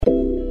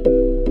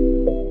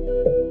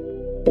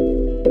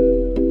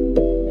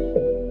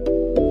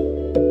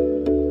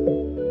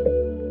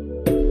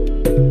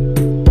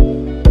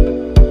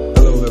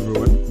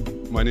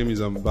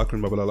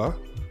Bakrin Babalala,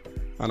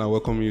 and I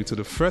welcome you to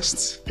the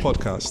first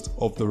podcast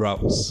of The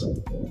Rouse.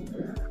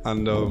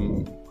 And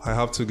I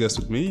have two guests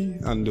with me,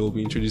 and they'll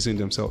be introducing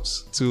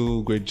themselves.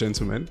 Two great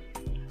gentlemen.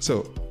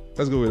 So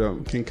let's go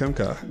with King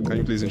Kemka. Can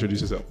you please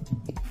introduce yourself?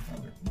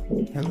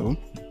 Hello.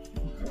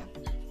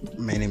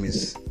 My name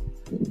is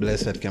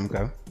Blessed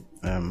Kemka.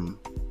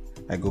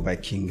 I go by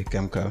King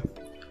Kemka.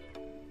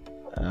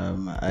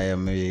 I'm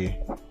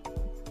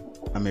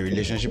a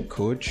relationship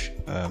coach.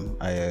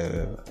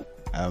 I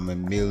am a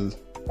male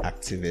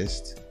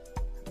activist,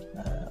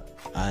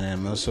 and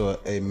I'm also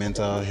a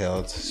mental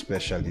health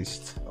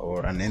specialist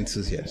or an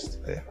enthusiast.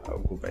 Yeah, I'll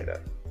go by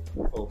that.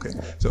 Okay.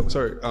 So,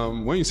 sorry.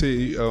 When you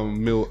say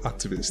male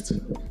activist,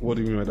 what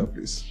do you mean by that,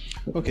 please?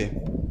 Okay.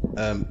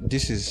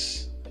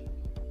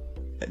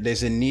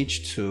 There's a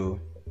niche to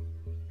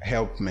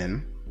help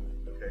men,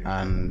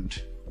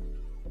 and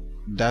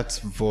that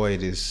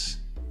void is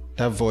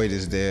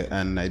there,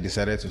 and I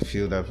decided to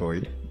fill that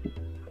void.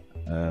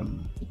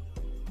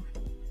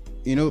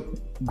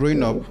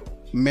 Growing up,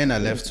 men are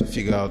left to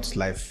figure out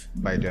life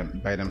by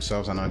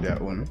themselves and on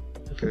their own.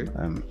 Okay.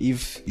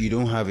 If you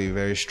don't have a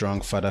very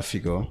strong father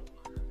figure,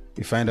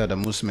 you find out that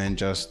most men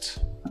just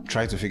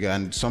try to figure,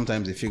 and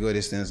sometimes they figure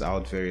these things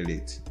out very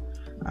late.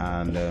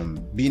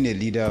 And being a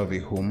leader of a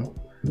home,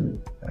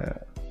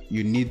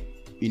 you need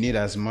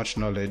as much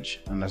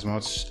knowledge and as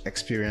much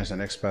experience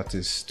and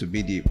expertise to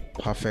be the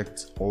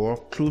perfect or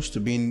close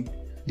to being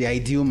the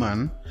ideal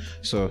man.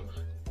 So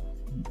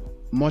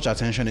much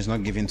attention is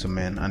not given to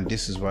men, and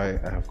this is why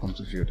I have come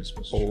to fill this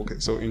position. Oh, okay.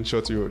 So in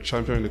short, you're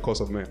championing the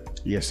cause of men.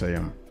 Yes, I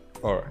am.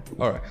 All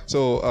right.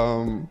 So,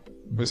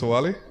 Mr.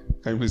 Wale,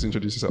 can you please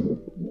introduce yourself?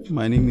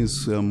 My name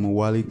is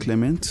Wale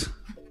Clement.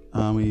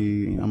 I'm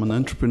an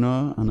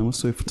entrepreneur and I'm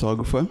also a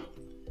photographer.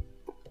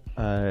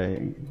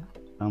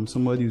 I'm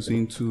somebody who's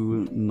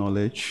into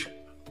knowledge,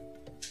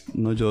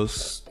 not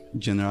just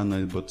general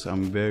knowledge, but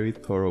I'm very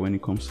thorough when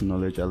it comes to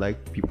knowledge. I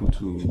like people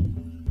to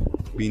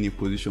be in a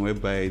position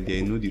whereby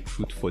they know the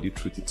truth for the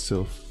truth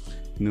itself.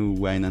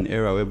 We're in an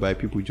era whereby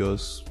people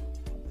just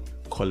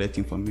collect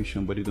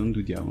information, but they don't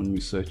do their own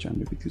research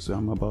and everything. So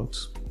I'm about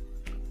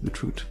the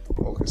truth.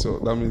 Okay, so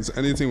that means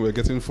anything we're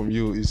getting from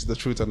you is the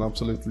truth and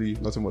absolutely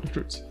nothing but the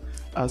truth.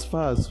 As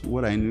far as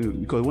what I know,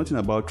 because one thing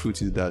about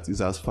truth is that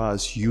it's as far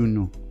as you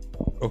know.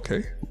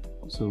 Okay.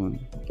 So,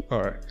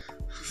 all right.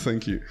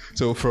 Thank you.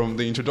 So from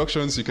the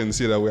introductions, you can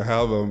see that we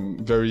have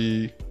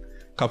very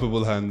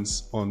capable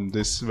hands on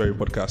this very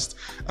podcast.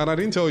 And I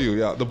didn't tell you,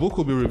 the book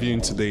we'll be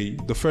reviewing today,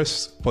 the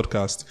first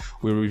podcast,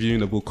 we're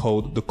reviewing a book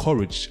called The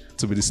Courage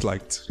to be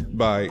Disliked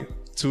by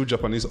two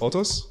Japanese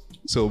authors.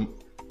 So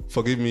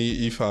forgive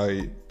me if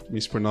I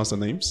mispronounce the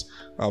names.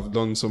 I've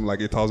done some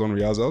 1,000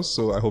 rehearsals,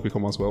 so I hope it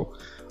comes well.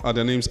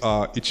 Their names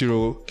are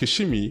Ichiro,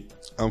 Kishimi,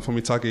 and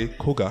Fumitage,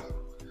 Koga.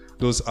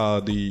 Those are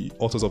the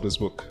authors of this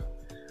book.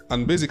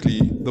 And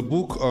basically, the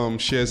book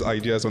shares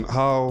ideas on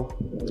how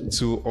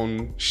to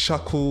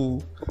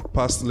unshackle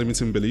past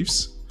limiting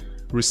beliefs,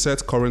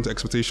 reset current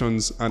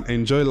expectations, and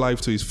enjoy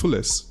life to its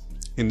fullest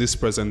in this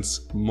present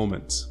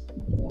moment.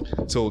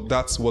 So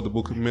that's what the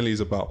book mainly is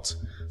about.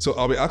 So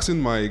I'll be asking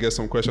my guests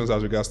some questions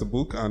as regards the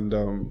book, and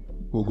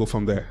we'll go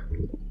from there.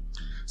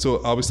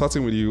 So I'll be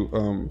starting with you,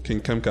 King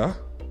Kemka.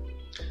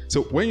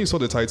 So when you saw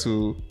the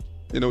title,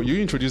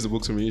 you introduced the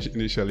book to me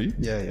initially.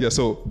 Yeah.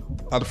 So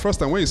at the first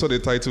time when you saw the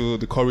title,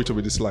 The Courage to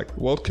be Disliked,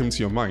 what came to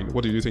your mind?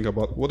 What do you think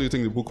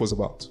the book was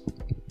about?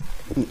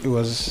 It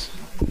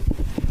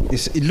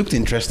looked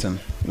interesting.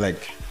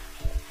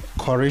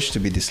 Courage to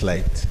be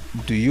disliked.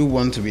 Do you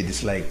want to be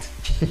disliked?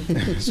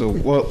 So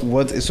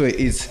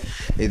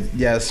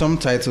there are some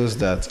titles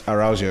that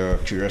arouse your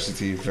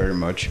curiosity very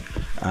much,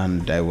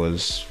 and I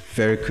was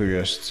very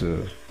curious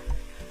to,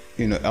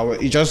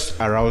 it just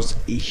aroused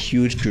a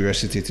huge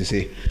curiosity to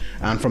say,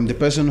 and from the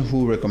person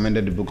who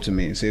recommended the book to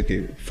me, say,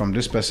 okay, from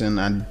this person,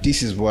 and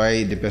this is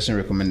why the person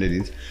recommended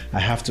it, I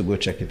have to go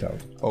check it out.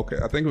 Okay,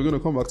 I think we're going to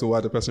come back to why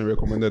the person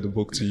recommended the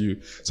book to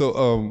you.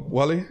 So,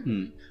 Wale,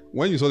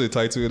 when you saw the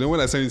title, then when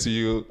I sent it to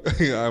you,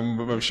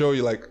 I'm sure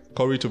you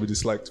Courage to be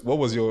Disliked. What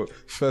was your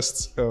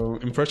first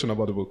impression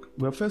about the book?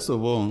 Well, first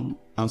of all,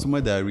 I'm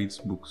somebody that reads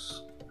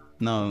books.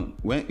 Now,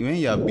 when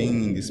you have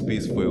been in the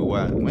space for a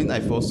while, when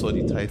I first saw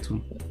the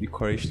title, The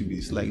Courage to be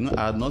Disliked,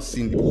 I had not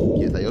seen the book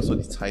yet. I just saw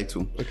the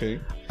title.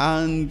 Okay.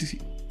 And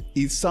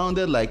it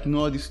sounded like,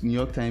 all this New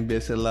York Times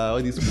bestseller,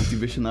 all these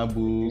motivational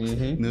books,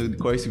 The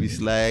Courage to be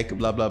Disliked,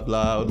 blah, blah,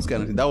 blah, all this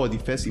kind of thing. That was the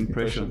first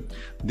impression.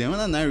 Then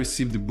when I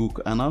received the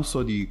book and I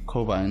saw the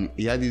cover and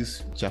it had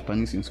this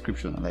Japanese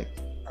inscription, I'm like,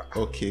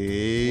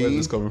 okay. Where's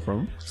this coming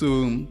from?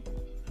 So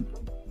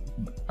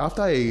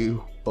after a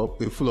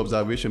full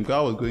observation, because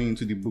I was going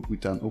into the book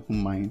with an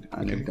open mind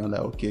and everything,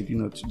 like, okay,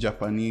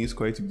 Japanese,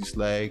 Courage to be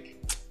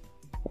Disliked,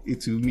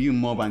 it will be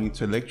more of an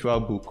intellectual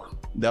book.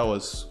 That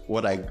was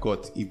what I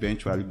got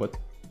eventually, but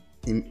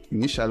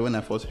initially when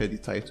I first heard the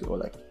title, I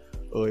was like,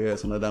 oh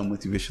yes, another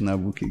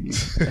motivational book again.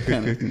 That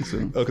kind of thing. So.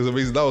 Okay, so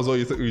basically that was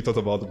what you thought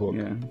about the book.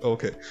 Yeah.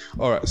 Okay.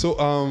 All right. So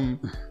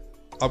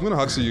I'm going to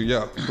ask you,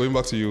 going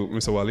back to you,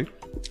 Mr. Wale.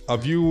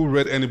 Have you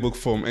read any book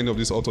from any of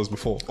these authors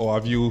before? Or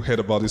have you heard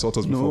about these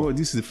authors before? No,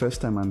 this is the first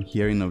time I'm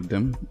hearing of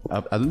them.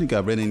 I don't think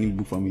I've read any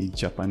book from a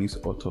Japanese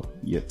author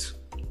yet.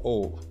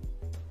 Oh,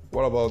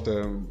 what about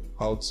the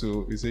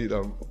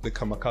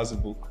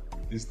Kamikaze book?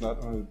 Is that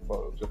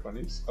about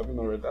Japanese? Have you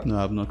not read that? No,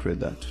 I've not read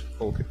that.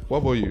 Okay. What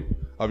about you?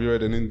 Have you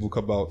read any book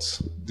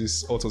about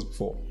these authors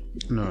before?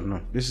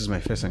 No. This is my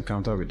first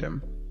encounter with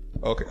them.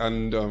 Okay,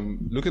 and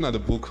looking at the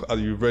book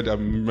you read,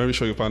 I'm very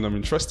sure you found them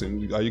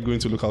interesting. Are you going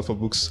to look out for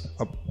books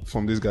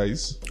from these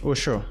guys? Oh,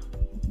 sure.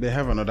 They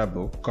have another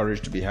book,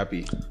 Courage to be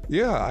Happy.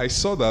 Yeah, I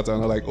saw that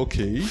and I'm like,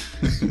 okay.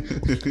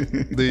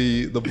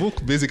 the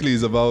book basically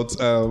is about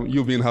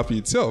you being happy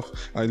itself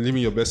and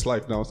living your best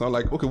life now. So I'm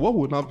like, okay, what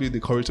would not be the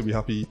Courage to be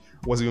Happy?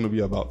 What's it going to be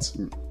about?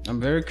 I'm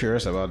very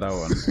curious about that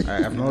one.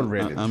 I have not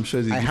read it. I'm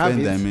sure it's a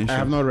different dimension. I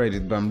have not read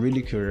it, but I'm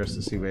really curious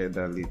to see where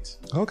that leads.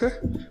 Okay.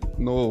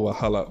 No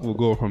wahala. We'll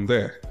go from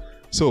there.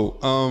 So,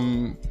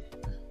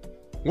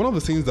 one of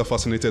the things that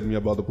fascinated me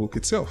about the book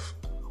itself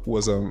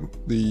was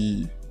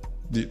the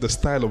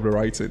style of the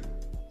writing.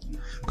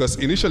 Because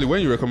initially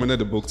when you recommended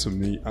the book to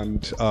me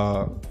and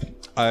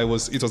it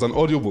was an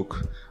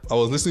audiobook, I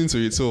was listening to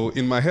it. So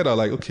in my head I was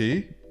like,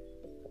 okay,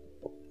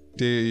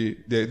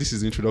 this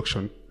is the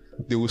introduction.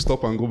 They will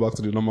stop and go back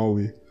to the normal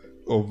way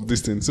of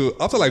this thing. So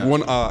after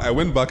 1 hour, I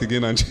went back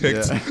again and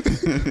checked.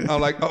 Yeah.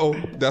 I'm like, oh,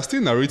 they're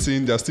still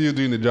narrating, they're still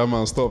doing the drama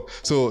and stuff.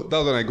 So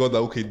that's when I got that,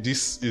 okay,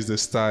 this is the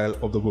style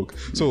of the book.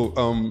 So,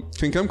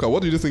 King Kemka,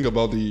 what did you think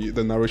about the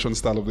narration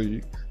style of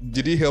did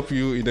it help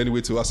you in any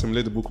way to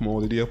assimilate the book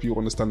more? Did it help you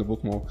understand the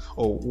book more?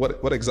 Or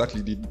what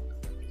exactly did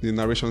the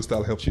narration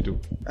style help you do?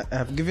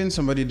 I've given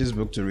somebody this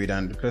book to read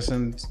and the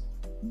person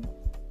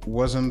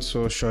wasn't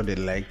so sure they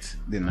liked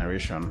the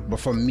narration. But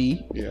for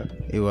me,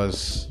 it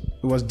was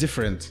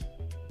different.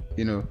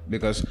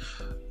 Because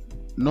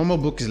normal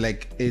book is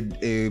like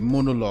a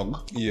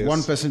monologue. Yes.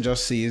 One person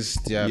just says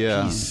their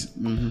piece.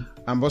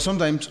 Mm-hmm. But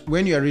sometimes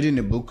when you are reading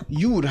a book,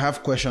 you would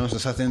have questions to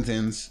certain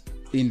things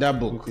in that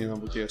book.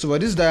 So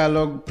but this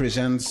dialogue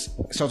presents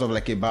sort of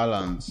like a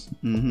balance.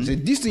 Mm-hmm. So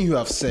this thing you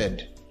have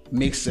said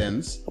makes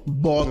sense,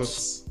 but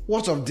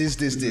what of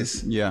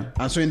this? Yeah.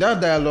 And so in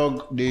that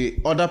dialogue, the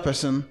other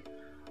person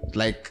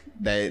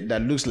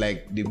that looks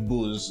like the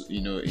bulls,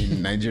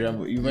 in Nigeria.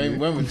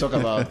 When we talk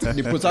about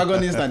the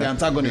protagonist and the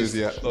antagonist.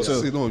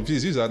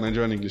 Please use that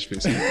Nigerian English,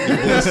 please.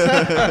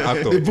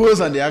 The bulls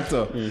and the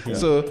actor. Mm-hmm.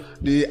 So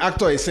the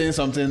actor is saying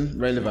something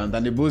relevant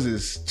and the bulls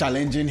is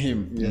challenging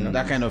him,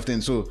 that kind of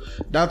thing. So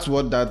that's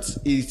what that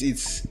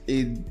is.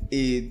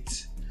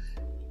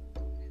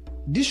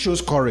 This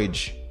shows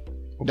courage,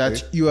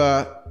 that you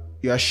are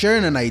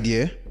sharing an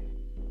idea,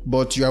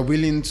 but you are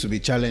willing to be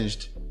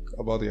challenged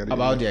about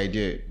the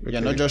idea. Okay.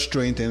 You're not just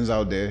throwing things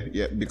out there.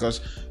 Yeah,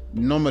 because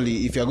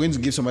normally if you're going to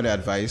give somebody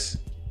advice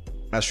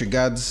as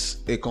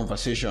regards a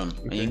conversation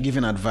and you're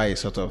giving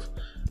advice, sort of,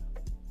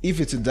 if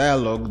it's a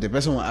dialogue, the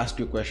person will ask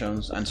you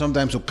questions and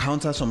sometimes to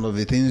counter some of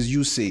the things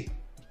you say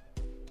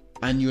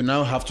and you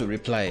now have to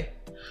reply.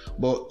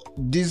 But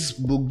this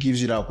book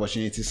gives you the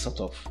opportunity, sort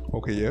of.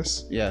 Okay,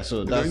 yes. Yeah,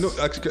 so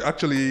that's...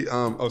 Actually,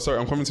 sorry,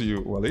 I'm coming to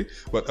you, Wale.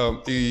 But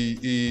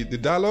the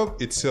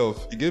dialogue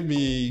itself, it gave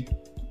me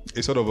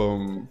a sort of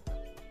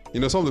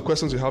some of the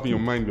questions you have in your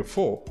mind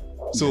before.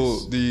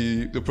 So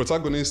the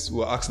protagonist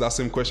will ask that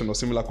same question or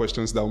similar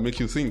questions that will make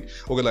you think,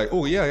 okay, like,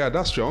 oh yeah,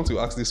 that's true, I want to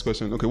ask this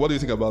question. Okay, what do you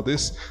think about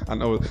this?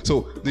 And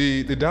so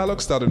the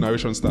dialogue style, the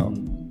narration style,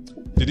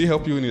 did it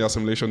help you in the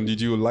assimilation? Did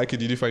you like it?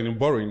 Did you find it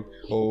boring?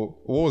 Or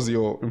what was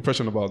your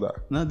impression about that?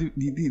 Now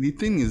the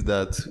thing is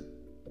that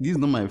this is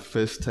not my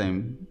first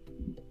time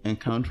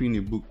encountering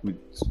a book with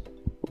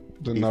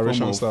the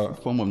narration style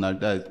form of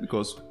narration,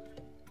 because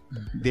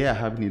they are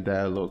having a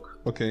dialogue.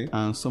 Okay.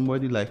 And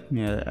somebody like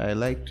me, I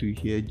like to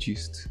hear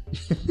gist.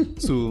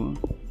 So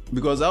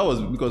because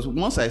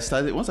once I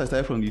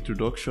started from the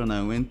introduction,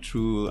 I went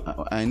through,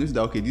 I noticed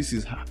that, okay, this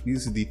is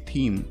the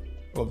theme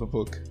of the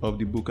book.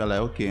 I'm like,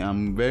 okay,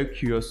 I'm very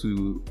curious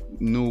to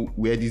know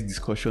where this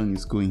discussion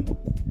is going.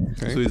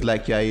 Okay. So it's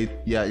like you're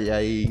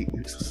a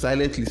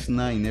silent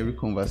listener in every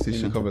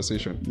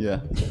conversation. Yeah.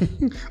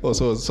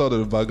 So sort of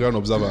the background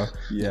observer.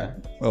 Yeah.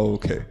 Oh,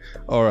 okay.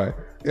 All right.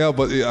 Yeah,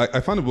 but I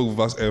find the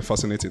book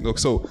fascinating. Look,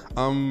 so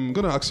I'm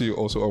gonna ask you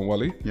also,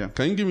 Wale. Yeah.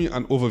 Can you give me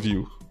an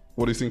overview?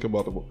 What do you think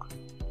about the book?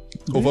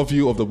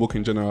 Overview of the book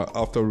in general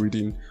after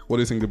reading. What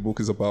do you think the book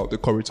is about? The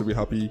Courage to be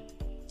Happy.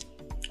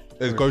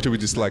 Courage to be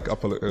Disliked.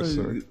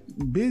 Sorry.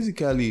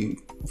 Basically,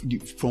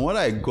 from what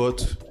I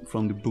got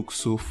from the book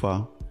so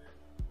far,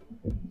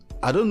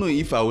 I don't know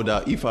if I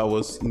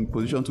was in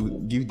position to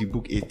give the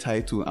book a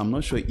title. I'm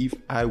not sure if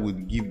I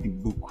would give the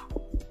book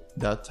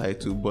that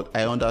title, but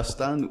I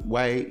understand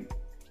why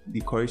the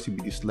Courage to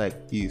be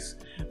Disliked is.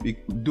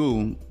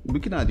 Though,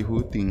 looking at the whole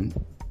thing,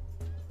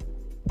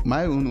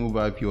 my own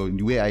overview,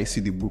 the way I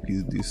see the book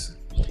is this.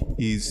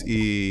 Is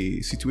a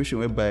situation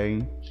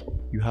whereby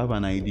you have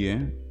an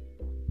idea,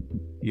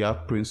 you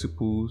have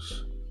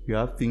principles, you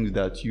have things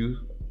that you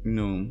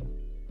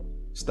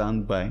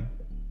stand by,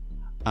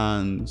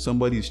 and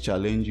somebody is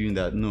challenging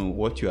that, no,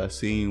 what you are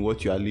saying,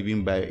 what you are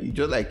living by, it's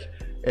just like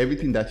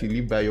everything that you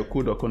live by, your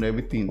code of conduct,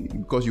 everything,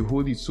 because you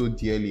hold it so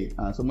dearly,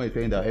 and somebody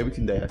telling that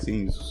everything that you're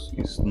saying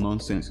is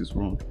nonsense, is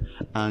wrong,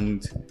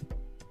 and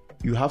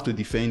you have to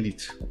defend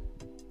it.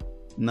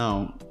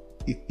 Now,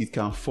 it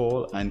can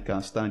fall and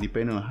can stand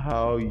depending on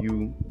how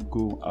you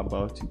go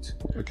about it.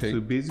 Okay. So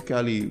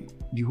basically,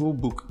 the whole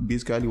book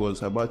basically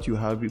was about you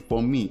having,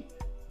 for me,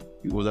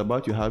 it was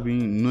about you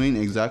knowing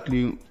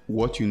exactly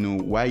what you know,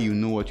 why you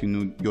know what you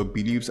know, your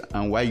beliefs,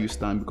 and why you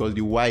stand, because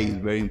the why is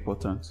very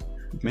important.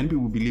 Many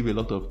people believe a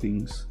lot of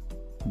things,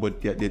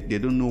 but they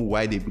don't know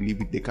why they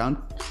believe it. They can't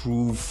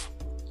prove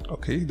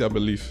their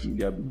belief.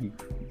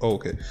 Oh,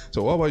 okay.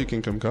 So what about you,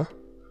 King Kemka?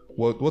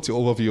 What's your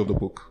overview of the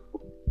book?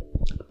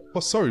 Oh,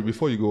 sorry,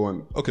 before you go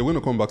on. Okay, we're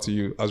going to come back to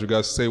you as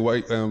regards say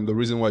why the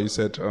reason why you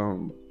said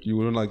you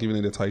were not giving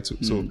it the title.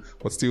 So,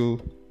 but still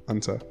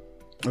answer.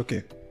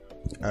 Okay.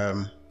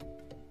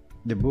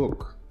 The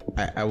book,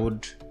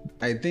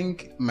 I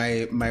think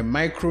my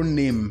micro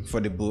name for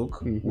the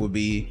book would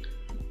be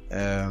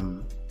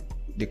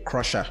The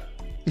Crusher.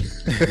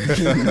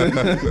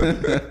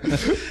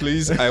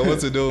 Please, I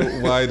want to know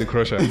why The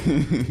Crusher.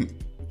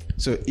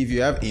 So if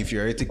you have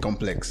inferiority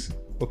complex,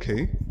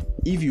 okay,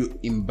 if you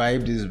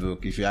imbibe this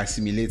book, if you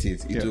assimilate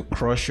it, it will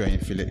crush your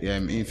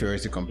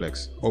inferiority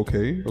complex.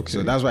 Okay.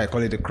 So that's why I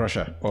call it The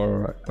Crusher. All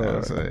right.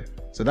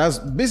 So that's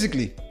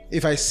basically,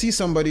 if I see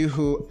somebody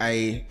who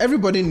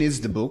everybody needs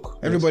the book,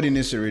 everybody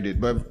needs to read it,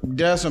 but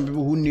there are some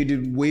people who need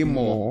it way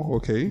more.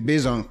 Okay.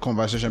 Based on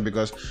conversation,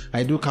 because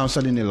I do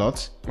counseling a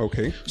lot.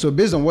 Okay. So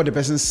based on what the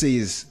person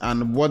says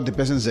and what the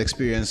person is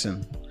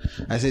experiencing,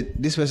 I said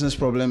this person's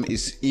problem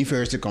is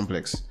inferiority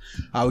complex.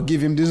 I'll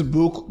give him this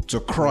book to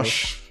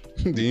crush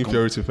the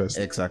inferiority first.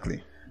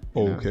 Exactly.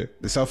 Okay.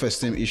 The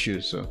self-esteem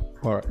issues. So.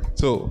 All right.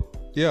 So.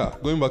 Yeah,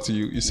 going back to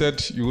you, you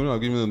said you wouldn't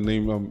have given the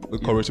name the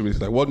courage to be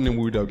like, what name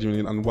would you have given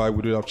it, and why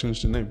would you have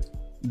changed the name?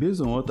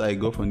 Based on what I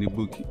got from the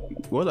book,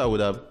 what I would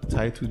have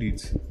titled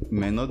it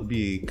may not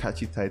be a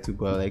catchy title,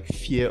 but like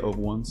Fear of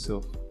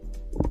Oneself.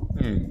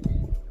 Do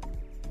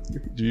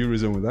you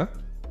reason with that?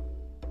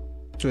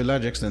 To a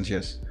large extent,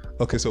 yes.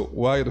 Okay, so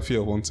why the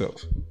fear of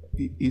oneself?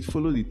 It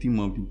follows the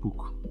theme of the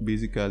book.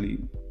 Basically,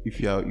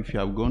 if you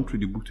have gone through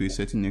the book to a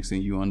certain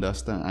extent, you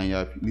understand, and you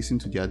have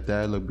listened to their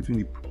dialogue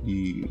between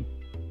the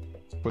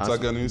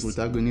protagonist,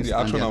 the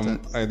actor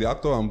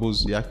and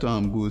Bose. The actor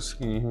and Bose.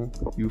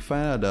 You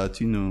find out that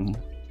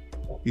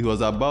it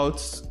was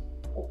about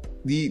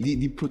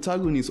the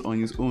protagonist on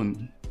his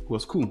own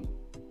was cool.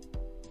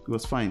 It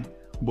was fine,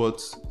 but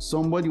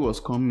somebody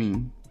was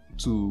coming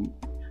to.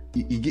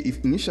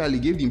 It initially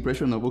gave the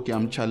impression of, okay,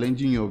 I'm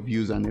challenging your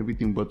views and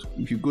everything, but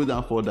if you go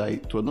down further,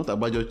 it was not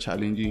about just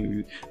challenging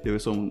you. There were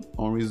some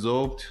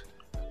unresolved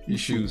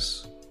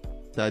issues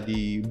that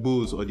the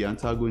Bose or the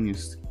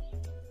antagonist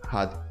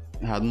had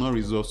not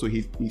resolved, so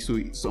he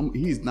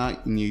is now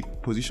in a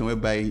position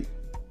whereby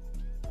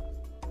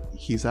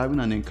he's having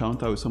an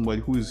encounter with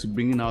somebody who is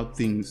bringing out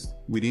things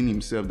within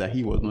himself that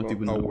he was not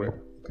even aware.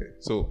 Okay,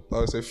 so I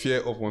would say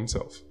fear of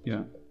oneself.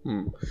 Yeah.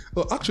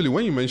 Well, actually,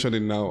 when you mentioned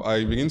it now,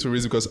 I begin to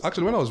reason, because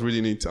actually when I was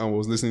reading it and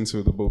was listening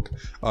to the book,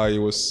 I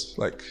was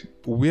like,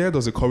 where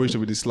does the courage to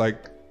be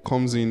disliked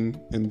comes in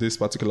this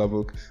particular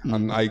book?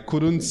 And I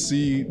couldn't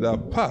see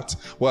that part.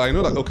 Well, I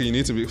know that,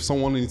 okay,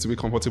 someone needs to be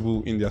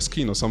comfortable in their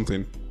skin or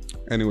something.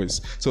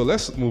 Anyways, so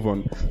let's move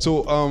on.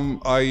 So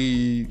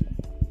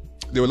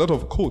there were a lot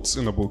of quotes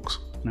in the book.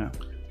 Yeah.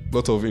 A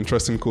lot of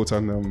interesting quotes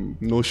and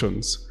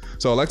notions.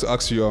 So I'd like to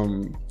ask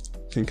you,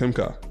 King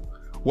Kemka,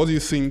 what do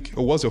you think,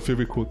 or what's your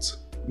favorite quote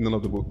in the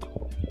book?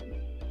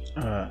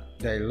 There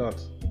are a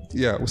lot.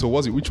 Yeah, so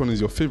which one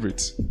is your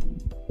favorite?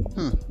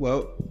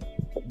 Well,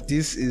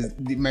 this is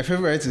my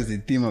favorite is the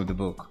theme of the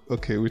book.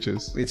 Okay, which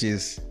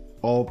is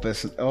all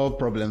problems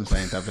are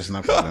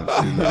interpersonal problems.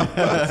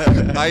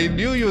 I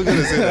knew you were going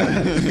to say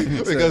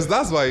that because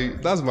that's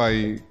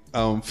my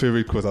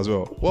favorite quote as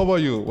well. What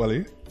about you,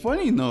 Wale?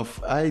 Funny enough,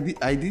 I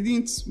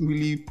didn't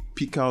really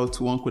pick out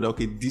one quote.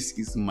 Okay, this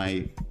is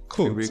my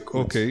favorite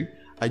quote. Okay.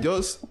 I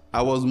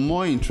was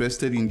more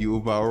interested in the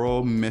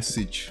overall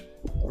message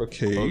of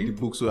the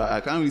book. So I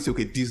can't really say,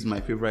 okay, this is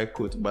my favorite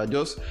quote, but I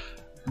just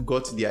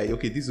got the idea,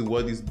 okay, this is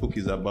what this book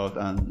is about,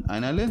 and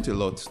I learned a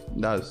lot.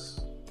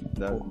 That's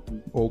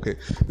okay.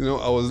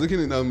 I was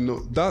looking at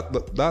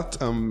that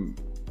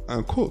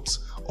quote,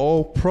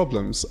 all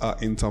problems are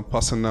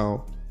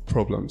interpersonal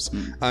problems.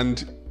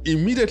 And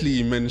immediately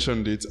you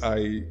mentioned it,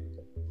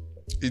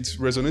 it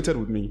resonated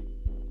with me.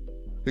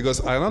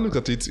 Because I now look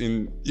at it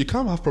you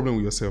can't have problem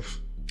with yourself.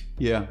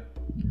 Yeah.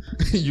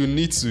 you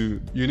need to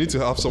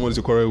have somebody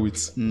to quarrel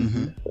with.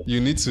 You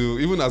need to,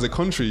 even as a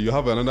country, you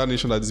have another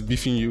nation that is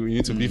beefing you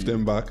need to beef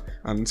them back.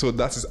 And so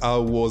that is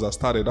how wars are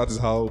started. That is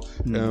how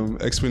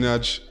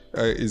espionage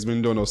is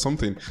being done or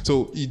something.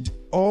 So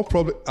all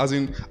problem, as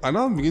in, I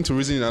now begin to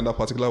reason in that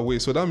particular way.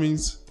 So that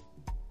means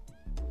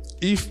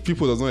if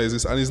people does not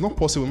exist, and it's not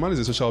possible, man is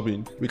a social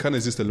being, we can't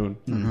exist alone.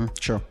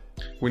 Sure.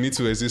 we need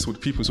to exist with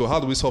people. So how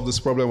do we solve this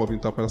problem of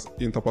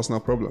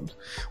interpersonal problems,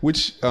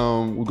 which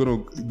we're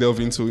going to delve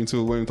into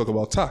when we talk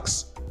about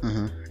tax.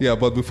 Yeah,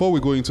 but before we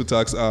go into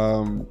tax,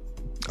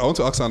 I want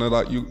to ask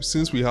another.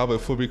 Since we have a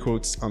phobic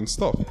quotes and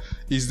stuff,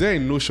 is there a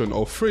notion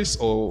or phrase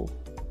or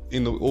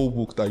in the old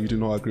book that you do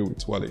not agree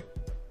with, Wale?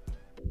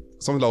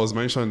 Something that was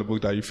mentioned in the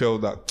book that you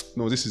felt that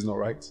no, this is not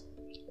right.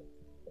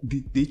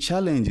 The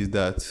challenge is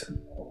that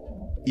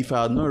if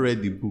I had not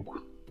read the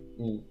book,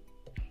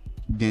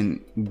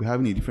 then we'll be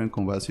having a different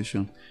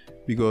conversation.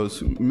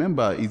 Because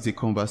remember, it's a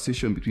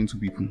conversation between two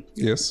people.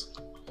 Yes.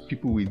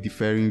 People with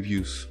differing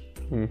views.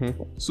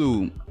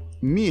 So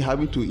me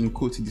having to in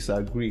quote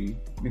disagree,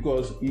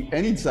 because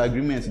any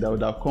disagreement that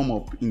would have come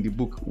up in the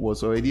book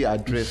was already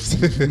addressed.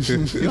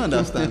 You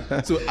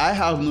understand? So I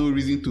have no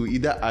reason to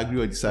either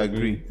agree or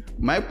disagree.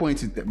 My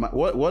point is that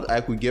what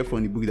I could get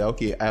from the book, that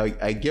okay,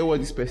 I get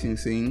what this person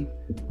is saying,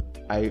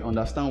 I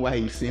understand why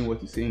he's saying what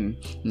he's saying.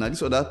 Now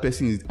this other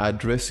person is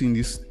addressing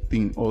this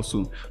thing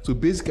also. So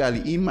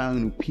basically, in my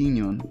own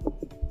opinion,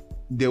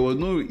 there was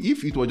no,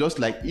 if it was just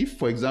like, if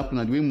for example,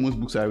 now the way most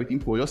books are written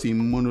for just a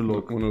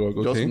monologue,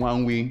 okay. just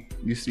one way,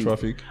 this thing,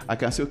 traffic, I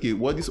can say, okay,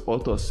 what this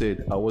author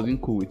said, I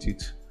wasn't cool with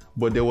it.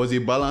 But there was a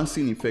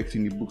balancing effect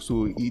in the book.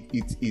 So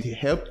it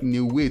helped in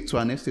a way, to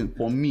an extent,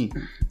 for me,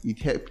 it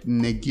helped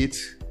negate,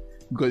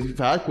 because if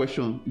I had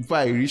questions, before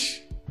I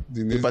reach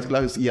the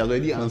particular, he has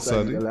already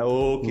answered. Like,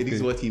 oh, okay, this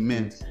is what he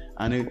meant.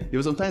 And there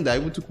was some time that I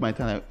even took my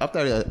time.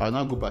 After I'll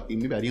now go back,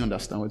 maybe I didn't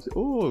understand what.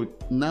 Oh,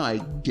 now I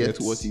get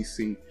what he's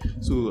saying.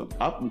 So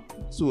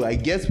I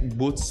get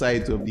both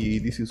sides of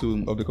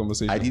the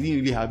conversation. I didn't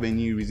really have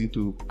any reason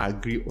to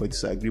agree or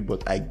disagree,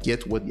 but I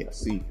get what they are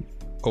saying.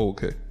 Oh,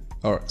 okay.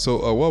 All right.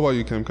 So what about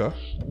you, Kemka?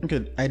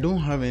 Okay, I don't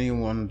have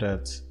anyone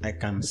that I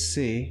can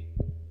say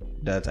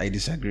that I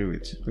disagree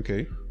with.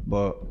 Okay.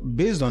 But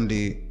based on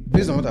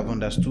what I've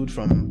understood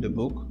from the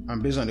book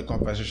and based on the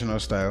conversational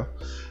style,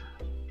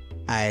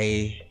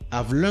 I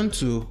have learned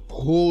to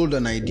hold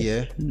an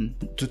idea,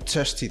 to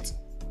test it,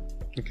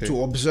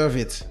 to observe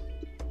it,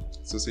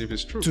 to see if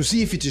it's true. To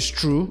see if it is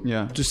true.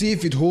 Yeah. To see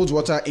if it holds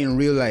water in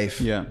real life.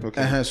 Yeah.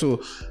 Okay.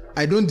 So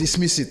I don't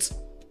dismiss it.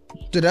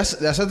 So there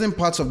are certain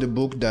parts of the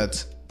book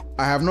that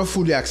I have not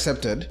fully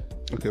accepted.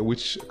 Okay,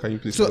 which can you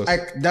please? So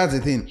that's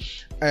the thing.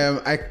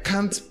 I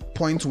can't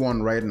point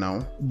one right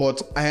now,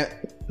 but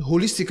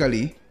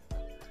holistically,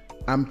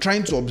 I'm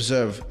trying to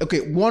observe.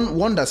 Okay,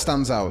 one that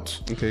stands out.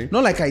 Okay.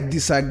 Not like I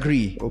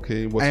disagree.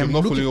 Okay, but you've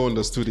not fully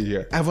understood it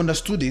here. I've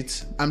understood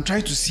it. I'm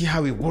trying to see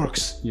how it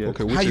works. Yeah.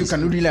 Okay. How you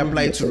can really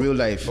apply it to real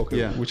life. Okay.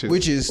 Yeah.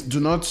 Which is do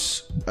not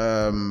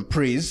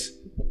praise.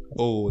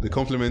 Oh, the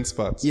compliments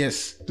part.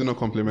 Yes. Do not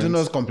compliment. Do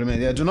not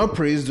compliment. Yeah. Do not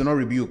praise. Do not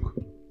rebuke.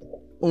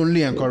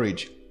 Only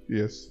encourage.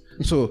 Yes.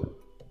 So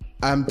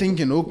I'm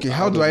thinking, okay,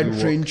 how do I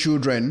train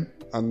children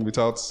and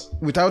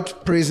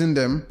without praising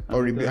them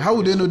or rebuke? How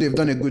would they know they've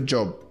done a good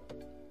job?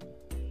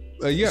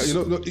 Yeah,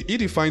 he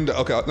defined that.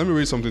 Okay, let me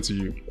read something to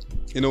you.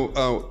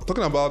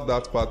 Talking about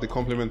that part, the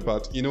compliment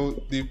part.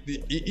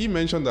 He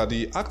mentioned that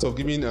the act of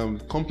giving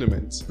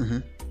compliments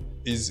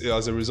is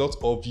as a result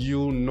of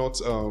you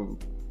not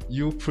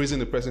you praising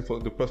the person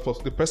for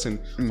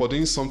for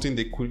doing something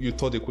you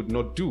thought they could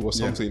not do or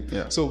something.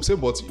 Yeah. So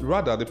but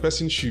rather the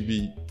person should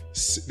be,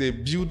 they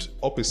build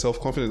up a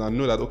self-confidence and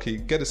know that, okay,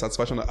 get the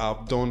satisfaction that I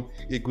have done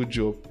a good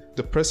job.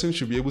 The person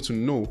should be able to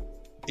know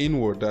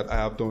inward that I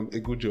have done a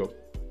good job.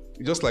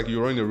 Just like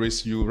you run a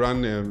race, you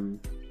ran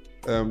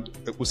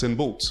Usain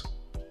Bolt.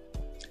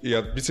 He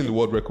had beaten the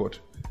world record.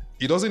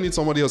 He doesn't need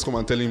somebody else come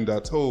and tell him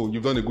that, oh,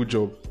 you've done a good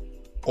job.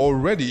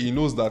 Already he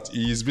knows that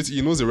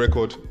he knows the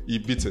record, he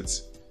beat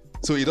it.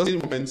 So it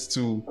doesn't meant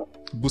to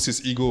boost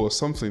his ego or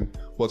something.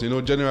 But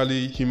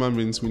generally human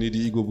beings, we need the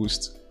ego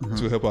boost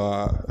to help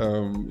our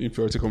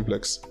inferiority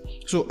complex.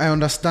 So I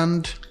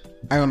understand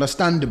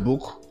the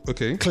book.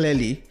 Okay.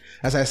 Clearly.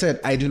 As I said,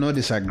 I do not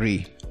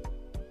disagree.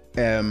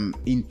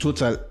 In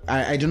total,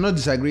 I do not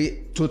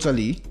disagree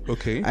totally.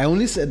 Okay. I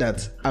only said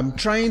that I'm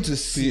trying to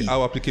see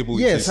how applicable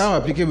it is. Yes, how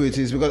applicable it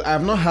is, because I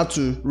have not had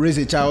to raise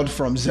a child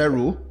from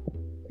zero.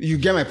 You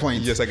get my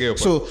point? Yes, I get your point.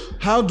 So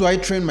how do I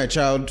train my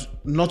child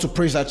not to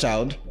praise that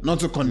child, not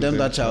to condemn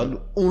that child,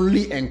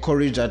 only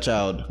encourage that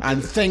child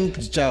and thank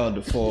the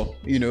child for,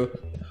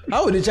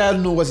 how would the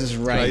child know what is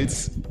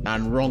right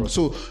and wrong?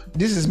 So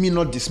this is me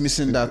not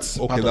dismissing that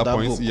part of that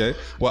point, book. Yeah.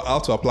 Well, how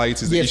to apply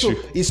it is the issue.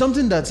 So it's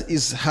something that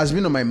has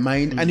been on my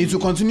mind and it will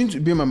continue to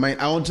be on my mind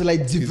until I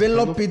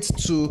develop it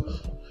to...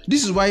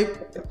 This is why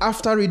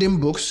after reading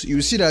books,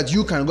 you see that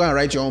you can go and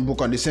write your own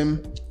book on the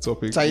same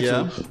topic,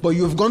 title, but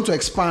you've gone to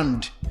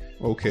expand.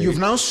 Okay. You've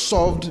now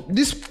solved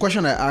this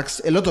question I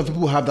asked. A lot of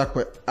people have that.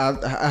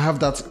 I have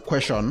that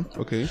question.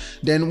 Okay.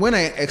 Then when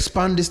I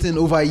expand this thing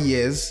over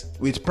years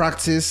with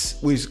practice,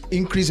 with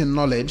increase in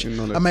knowledge,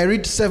 I might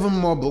read 7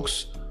 more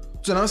books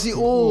to now see.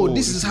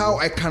 This is how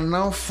I can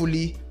now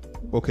fully.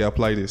 Okay,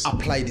 apply this.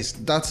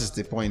 That is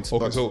the point.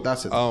 Okay, so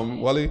that's it.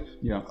 Wale,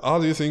 Yeah. How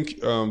do you think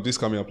this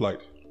can be applied?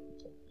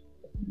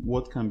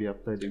 What can be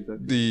applied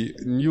exactly? The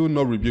you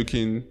not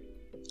rebuking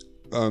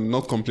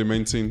not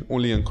complimenting,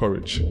 only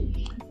encourage.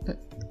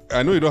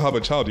 I know you don't have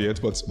a child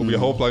yet, but we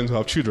are all planning to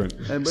have children.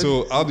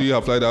 So how do you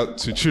apply that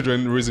to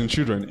children raising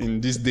children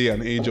in this day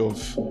and age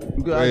of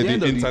where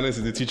the internet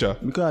is the teacher?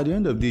 Because at the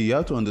end of the day, you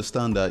have to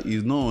understand that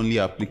it's not only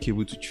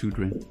applicable to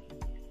children.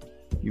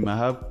 You might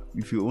have,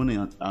 if you own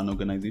an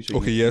organization.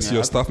 Okay, yes,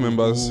 your staff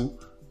members who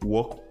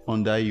work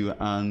under you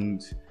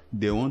and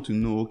they want to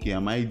know, okay,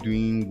 am I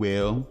doing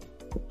well?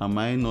 Am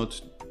I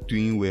not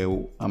doing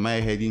well? Am I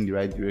heading in the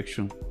right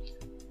direction?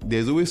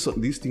 There's always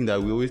this thing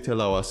that we always tell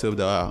ourselves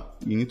that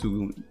you need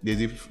to.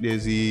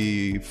 There's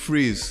a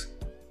phrase.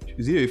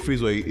 Is it a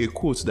phrase or a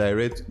quote that I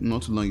read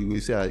not too long ago?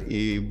 You say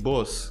a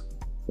boss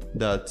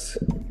that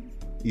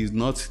is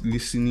not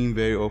listening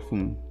very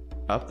often,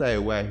 after a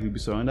while he'll be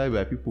surrounded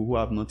by people who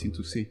have nothing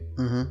to say.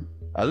 Mm-hmm.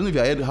 I don't know if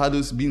you had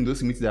those been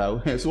those meetings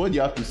that so what do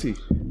you have to say?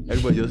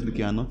 Everybody just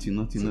looking at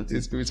nothing.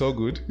 It's all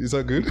good. It's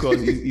all good.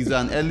 Because it's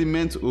an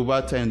element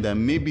over time that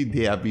maybe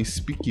they have been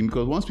speaking.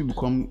 Because once people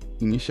come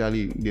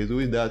initially, there's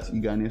always that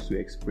eagerness to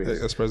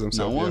express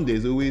themselves. Now,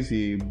 there's always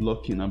a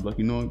blocking, go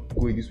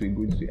this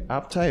way.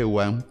 After a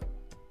while,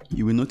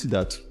 you will notice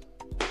that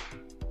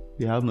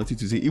they have nothing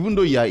to say, even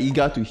though you are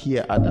eager to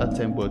hear at that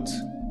time. But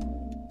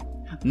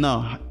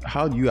now,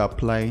 how do you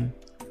apply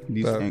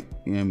this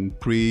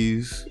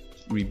praise,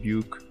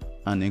 rebuke,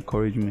 and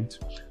encouragement?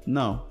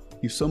 Now,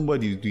 if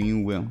somebody is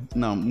doing well,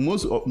 now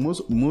most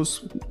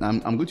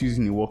I'm going to use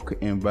in a work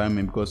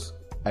environment because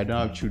I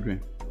don't have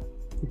children,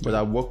 but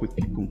I work with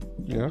people.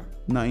 Yeah.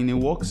 Now in a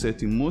work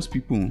setting, most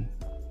people,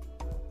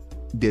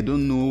 they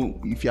don't know.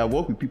 If you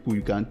work with people,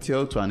 you can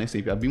tell to an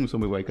extent. If you are being with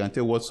somebody, you can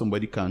tell what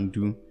somebody can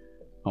do and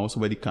what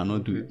somebody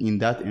cannot do in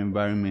that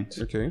environment.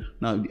 Okay.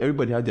 Now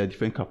everybody has their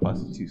different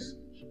capacities.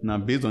 Now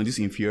based on this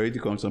inferiority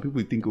comes, some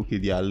people think, okay,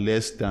 they are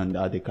less than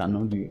that, they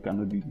cannot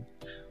do.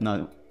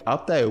 Now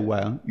after a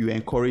while, you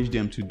encourage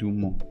them to do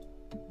more.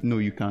 No,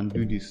 you can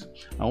do this.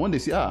 And when they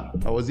say, I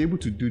was able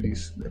to do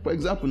this. For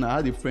example, now I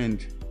had a friend.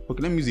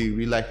 Okay, let me use a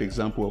real life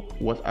example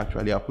of what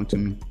actually happened to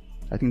me.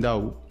 I think that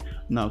will.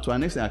 Now, to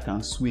an extent, I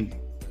can swim.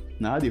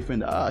 Now I had a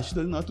friend, she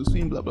doesn't know how to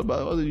swim, blah, blah,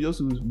 blah. All just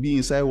to be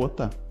inside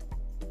water.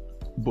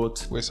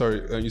 But wait,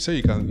 sorry. You say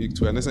you can,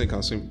 to an extent you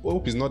can swim.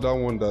 Hope it's not that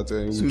one that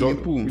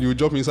you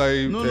jump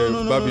inside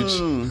beach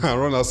and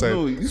run outside.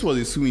 No, this was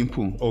a swimming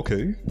pool.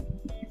 Okay.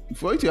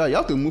 For it, you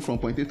have to move from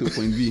point A to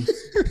point B.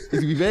 It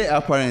will be very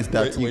apparent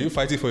that. Were you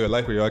fighting for your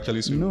life when you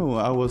actually swimming? No,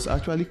 I was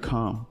actually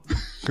calm.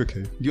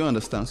 Okay. Do you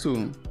understand?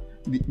 So,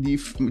 the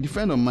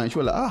friend of mine, she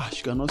was like,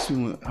 she cannot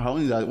swim. How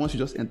only that once she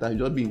just enter, she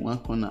just be in one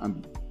corner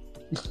and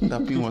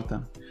tapping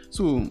water.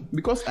 So,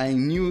 because I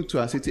knew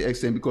to a certain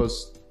extent,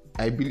 because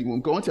I believe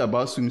one thing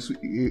about swimming,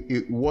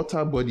 a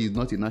water body is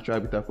not a natural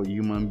habitat for a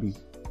human being.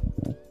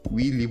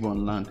 We live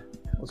on land.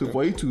 Okay. So,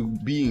 for you to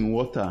be in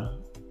water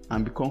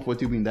and be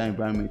comfortable in that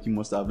environment, you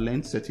must have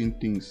learned certain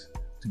things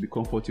to be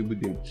comfortable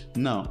there.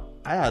 Now,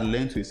 I had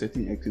learned to a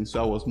certain extent,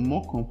 so I was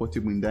more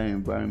comfortable in that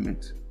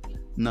environment.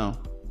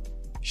 Now,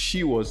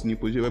 she was in a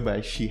position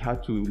whereby she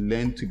had to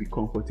learn to be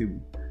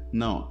comfortable.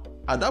 Now,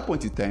 at that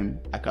point in time,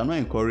 I cannot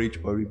encourage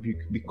or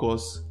rebuke,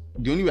 because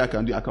the only way I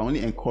can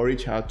only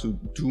encourage her to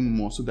do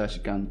more so that she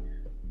can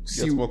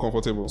get more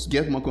comfortable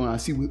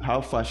and see how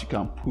far she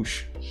can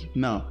push.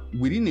 Now,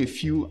 within a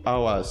few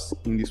hours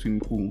in the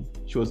swimming pool,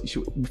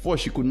 before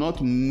she could not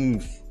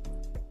move,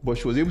 but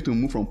she was able to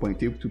move from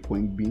point A to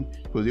point B.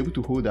 She was able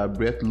to hold her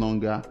breath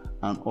longer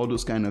and all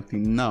those kind of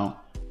things.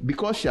 Now,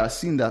 because she has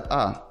seen that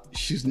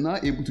she's now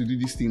able to do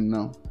this thing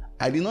now,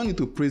 I did not need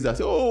to praise her,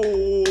 say,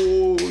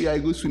 a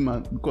good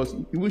swimmer, because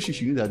even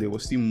she knew that there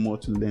was still more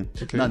to learn.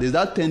 Okay. Now, there's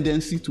that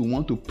tendency to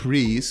want to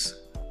praise,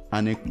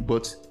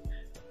 but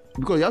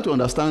because you have to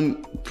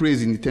understand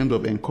praise in the terms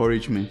of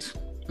encouragement.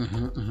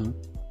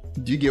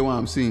 Do you get what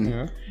I'm saying?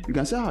 Yeah. You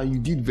can say, you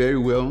did very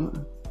well.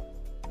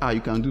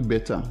 You can do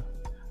better.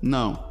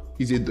 Now,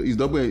 it's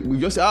double. We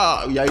just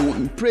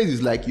say, praise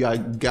is like you are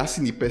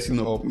gassing the person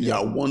up. You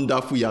are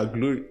wonderful. You are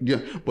glorious. Yeah.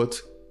 But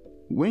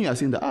when you are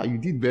saying that, you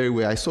did very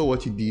well. I saw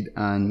what you did,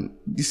 and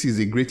this is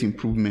a great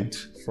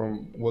improvement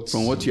from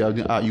what you have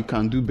done. You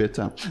can do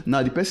better.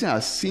 Now, the person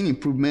has seen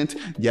improvement.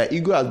 Their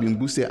ego has been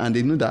boosted, and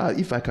they know that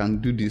if I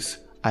can do this,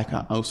 I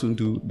can also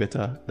do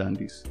better than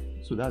this.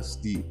 So that's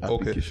the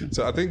application. Okay.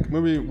 So I think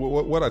maybe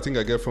what I think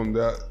I get from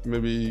that,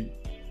 maybe,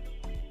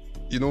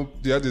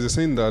 there's a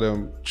saying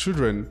that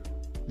children,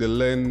 they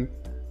learn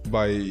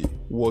by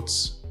what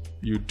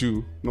you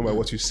do, not by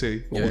what you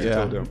say or what you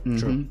tell them. Mm-hmm.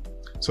 Sure.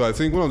 So I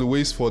think one of the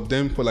ways for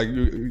them, for like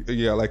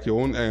your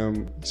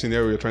own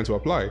scenario you're trying to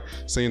apply,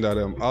 saying that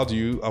how do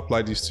you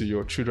apply this to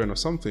your children or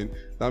something,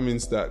 that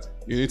means that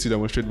you need to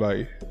demonstrate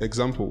by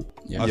example.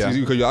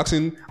 Because you're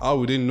asking, how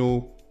would they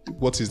know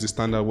what is the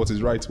standard, what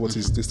is right, what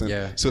is this?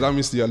 So that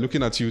means they are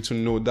looking at you to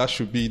know that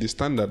should be the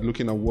standard,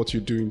 looking at what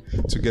you're doing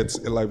to get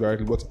a life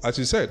right. But as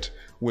you said,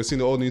 we're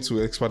still all need to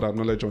expand our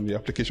knowledge on the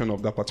application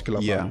of that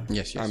particular plan.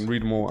 Yes. And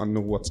read more and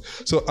know what.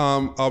 So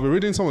I'll be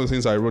reading some of the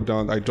things I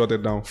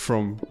jotted down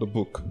from the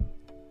book.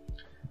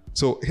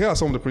 So here are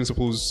some of the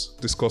principles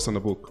discussed in the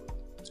book.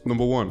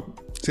 Number 1,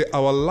 say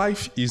our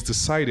life is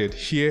decided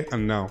here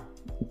and now.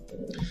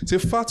 Say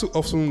far too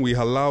often we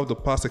allow the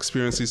past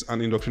experiences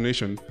and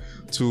indoctrination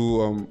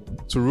to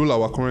rule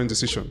our current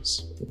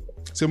decisions.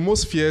 Say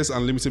most fears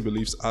and limiting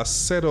beliefs are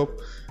set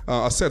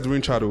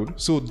during childhood.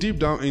 So deep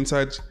down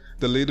inside,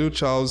 the little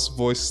child's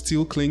voice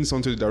still clings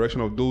onto the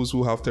direction of those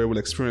who have terrible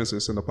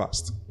experiences in the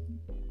past.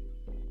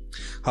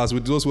 As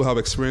with those who have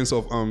experience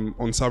of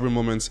unsavory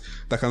moments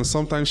that can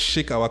sometimes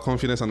shake our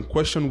confidence and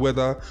question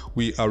whether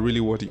we are really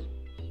worthy.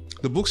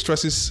 The book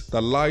stresses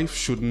that life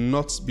should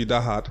not be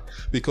that hard,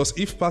 because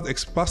if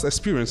past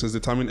experiences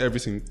determine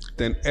everything,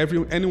 then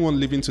anyone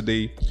living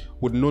today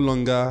would no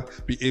longer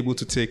be able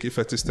to take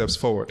effective steps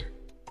forward.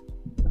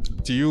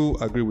 Do you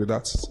agree with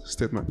that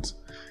statement?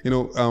 One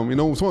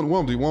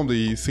of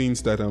the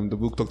things that the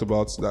book talked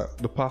about, that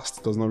the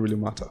past does not really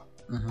matter.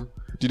 Mm-hmm.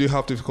 Did you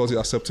have difficulty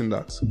accepting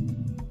that?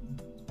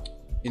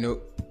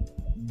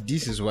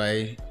 This is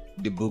why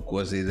the book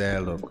was a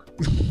dialogue.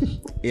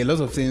 A lot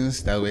of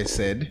things that were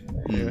said,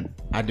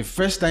 at the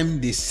first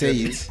time they say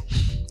it,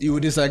 you will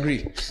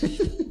disagree.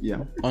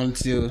 Yeah.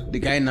 Until the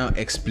guy now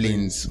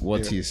explains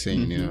what he's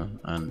saying,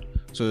 And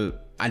so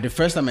at the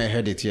first time I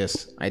heard it,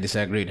 yes, I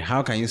disagreed.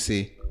 How can you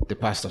say the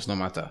past does not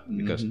matter?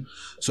 Because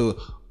so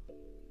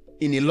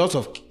in a lot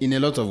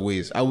of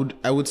ways, I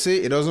would say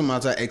it doesn't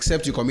matter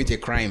except you commit a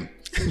crime.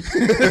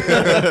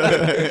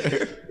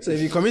 So if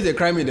you commit a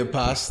crime in the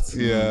past,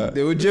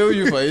 they will jail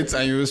you for it,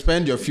 and you will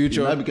spend your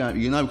future.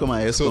 You now become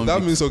an So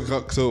that means so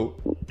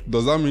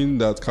does that mean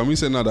that, can we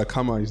say now that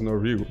karma is not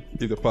real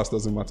if the past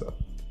doesn't matter?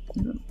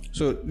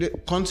 So the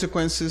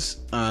consequences,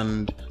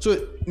 and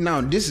so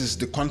now this is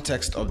the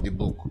context of the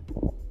book.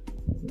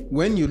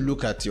 When you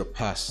look at your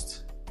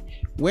past,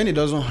 when it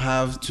doesn't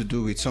have to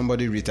do with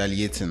somebody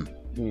retaliating,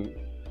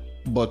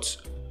 but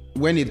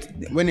when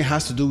it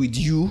has to do with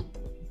you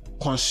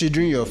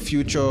considering your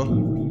future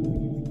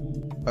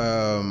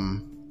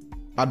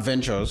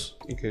adventures,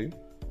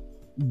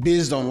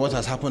 based on what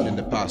has happened in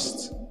the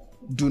past,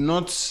 do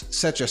not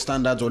set your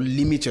standards or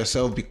limit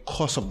yourself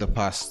because of the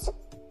past.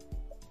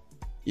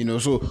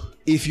 So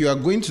if you are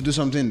going to do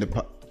something in the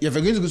past, if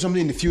you're going to do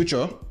something in the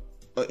future,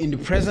 in the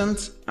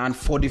present and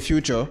for the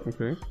future,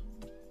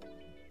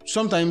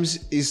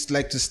 sometimes it's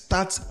like to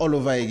start all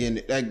over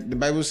again. Like the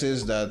Bible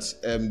says that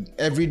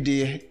every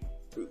day,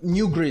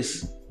 new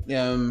grace,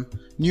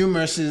 new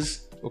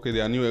mercies. Okay,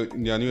 they are new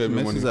every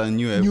morning. Are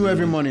new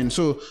every morning.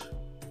 So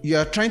you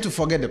are trying to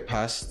forget the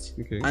past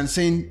and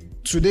saying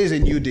today is a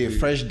new day,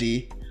 fresh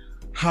day.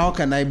 How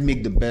can I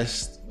make the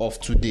best of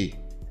today?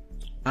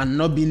 And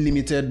not being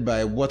limited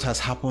by what has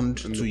happened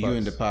to you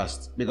in the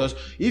past. Because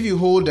if you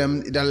hold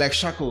them, they're like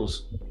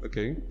shackles.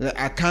 Okay.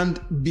 I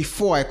can't,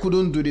 before I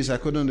couldn't do this,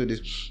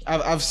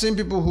 I've seen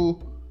people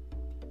who,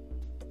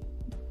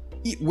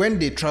 when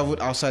they traveled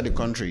outside the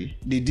country,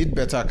 they did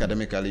better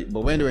academically,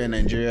 but when they were in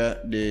Nigeria,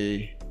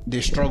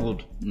 they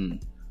struggled.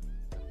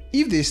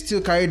 If they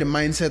still carry the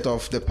mindset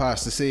of the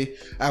past to say,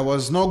 I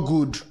was not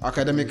good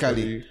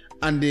academically,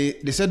 and they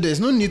said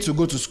there's no need to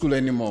go to school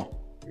anymore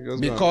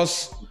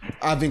because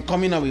I've been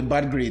coming out with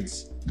bad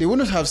grades, they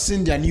wouldn't have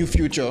seen their new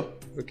future.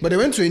 But they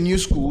went to a new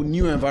school,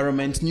 new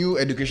environment, new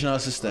educational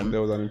system.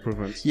 There was an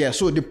improvement. Yeah,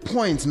 so the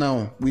point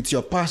now with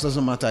your past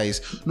doesn't matter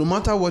is, no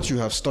matter what you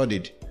have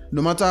studied,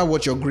 no matter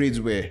what your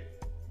grades were,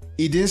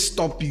 it didn't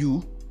stop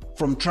you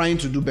from trying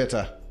to do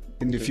better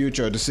in the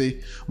future, to say.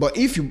 But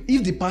if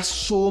the past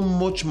so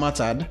much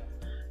mattered,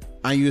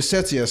 and you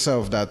said to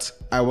yourself that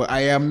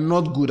I am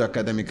not good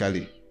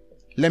academically,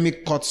 let me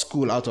cut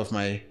school out of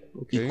my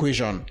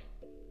equation,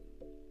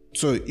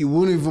 so you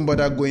won't even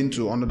bother going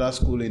to another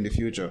school in the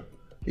future,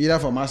 either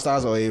for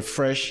masters or a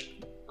fresh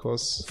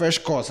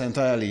course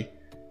entirely.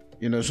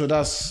 So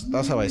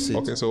that's how I see it.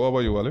 Okay, so what about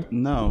you, Wale?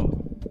 Now,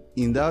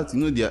 in that,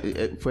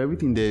 for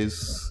everything there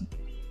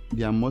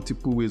are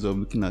multiple ways of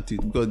looking at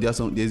it, because there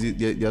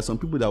are some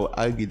people that will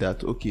argue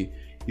that, okay,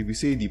 if you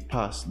say the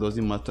past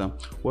doesn't matter,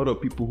 what are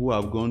people who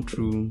have gone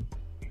through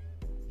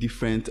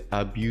different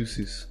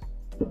abuses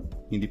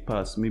in the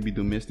past, maybe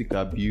domestic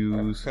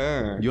abuse,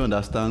 you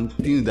understand,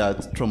 things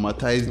that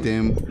traumatize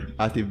them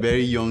at a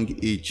very young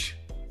age?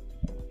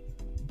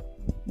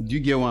 Do you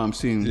get what I'm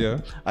saying? Yeah.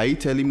 Are you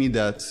telling me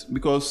that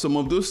because some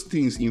of those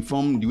things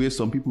inform the way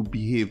some people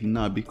behave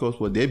now, because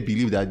what they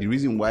believe that the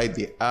reason why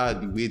they are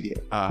the way they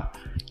are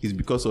is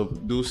because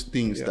of those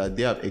things that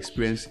they have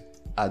experienced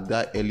at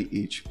that early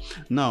age?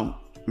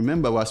 Now,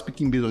 remember, we're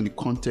speaking based on the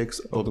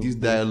context of this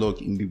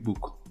dialogue in the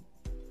book.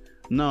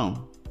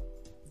 Now,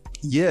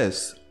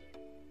 yes,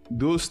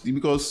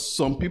 because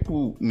some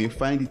people may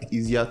find it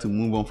easier to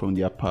move on from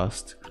their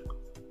past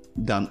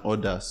than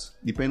others,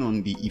 depending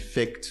on the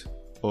effect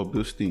of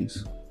those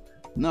things.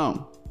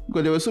 Now,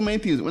 because there were so many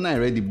things when I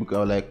read the book, I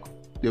was like,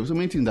 there were so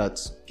many things that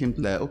came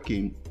to like,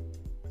 okay,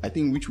 I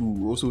think which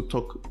we'll also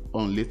talk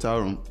on later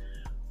on.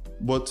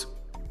 But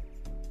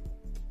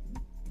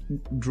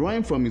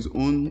drawing from his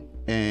own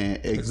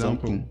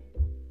example.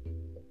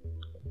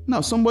 Now,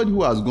 somebody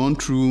who has gone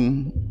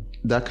through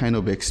that kind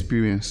of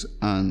experience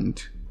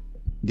and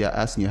they're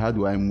asking, how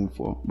do I move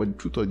forward? But the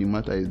truth of the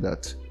matter is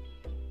that,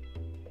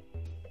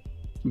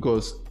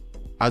 because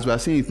as we are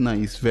saying it now,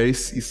 it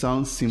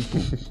sounds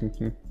simple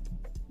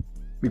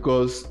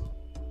because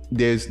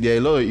there are a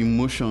lot of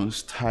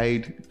emotions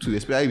tied to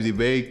this, especially the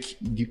very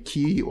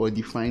key or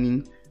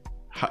defining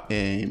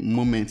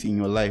moment in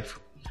your life.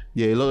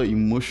 There are a lot of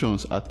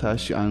emotions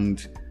attached,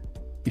 and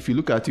if you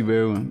look at it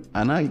very well,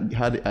 and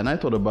I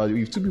thought about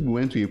it, if two people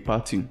went to a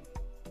party,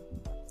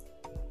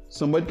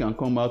 somebody can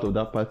come out of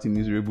that party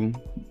miserable,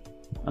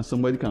 and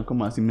somebody can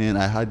come and say, man,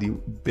 I had the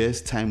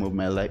best time of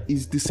my life.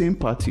 It's the same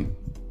party.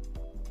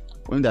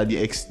 When that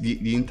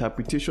the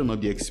interpretation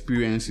of the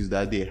experiences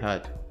that they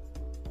had.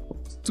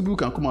 Two people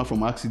can come out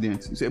from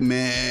accidents. You say,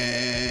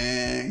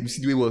 man, you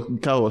see the way the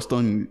car was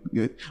turning.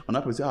 And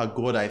that person say, oh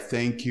God, I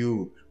thank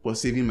you for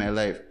saving my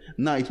life.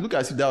 Now, if you look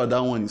at it, that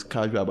one is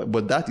casual,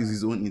 but that is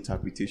his own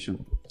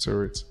interpretation.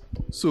 Correct.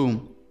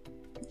 So,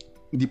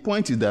 the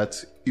point is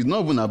that it's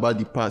not even about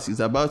the past.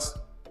 It's about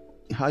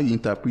how you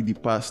interpret the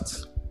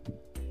past.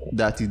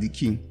 That is the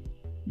key.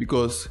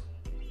 Because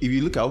if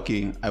you look at,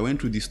 okay, I went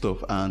through this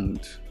stuff and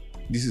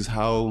this is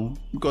how,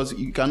 because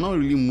you cannot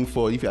really move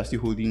forward if you are still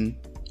holding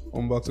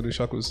on back to the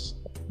shackles.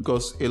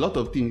 Because a lot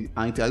of things,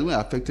 and it has even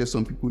affected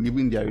some people,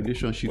 even their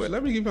relationships. Well,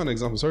 let me give you an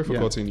example. Sorry for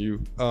cutting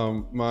you.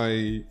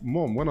 My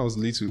mom, when I was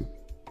little,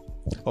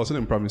 I was still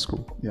in primary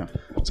school. Yeah.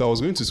 So I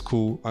was going to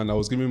school and I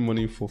was giving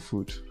money for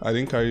food. I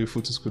didn't carry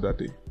food to school that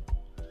day.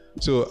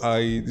 So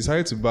I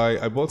decided to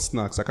I bought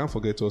snacks. I can't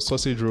forget, it was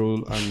sausage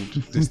roll and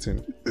this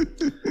thing.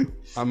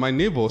 And my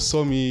neighbor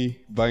saw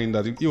me buying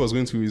that. He was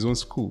going to his own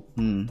school.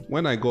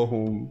 When I got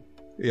home,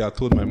 I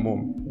told my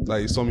mom that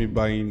he saw me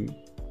buying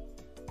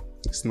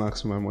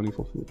snacks with my money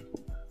for food.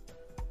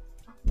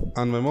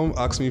 And my mom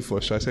asked me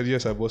first. I said,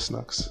 yes, I bought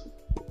snacks.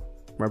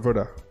 My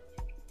brother.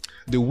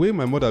 The way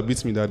my mother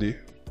beat me that day,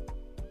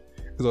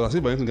 it was as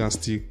if I went to go and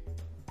steal.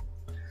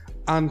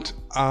 And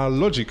our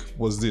logic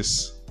was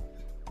this.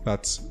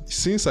 That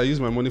since I use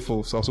my money so I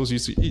was supposed to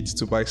use to eat,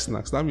 to buy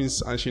snacks, that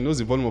means, and she knows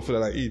the volume of food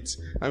that I eat,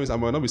 that means I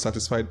might not be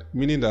satisfied,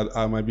 meaning that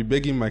I might be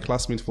begging my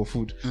classmates for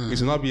food. It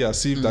will not be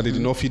as if that they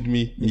did not feed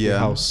me in the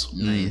house.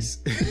 Nice.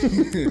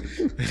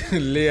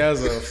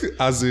 Layers of...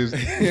 As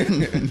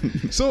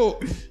in.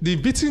 So, the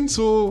beating,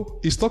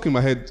 is stuck in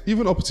my head.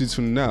 Even up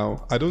to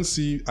now, I don't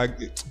see,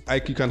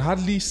 you can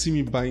hardly see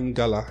me buying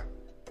gala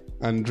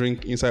and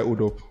drink inside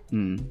Odop.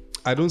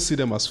 I don't see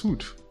them as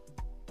food.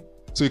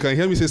 So you can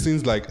hear me say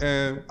things like,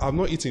 I'm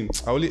not eating.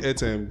 I only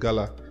ate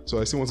gala,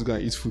 so I still want to go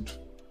and eat food.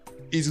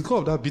 It's because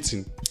of that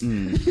beating.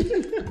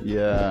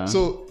 Yeah.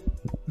 So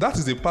that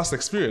is a past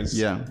experience.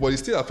 Yeah. But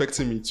it's still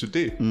affecting me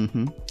today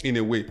in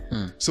a way.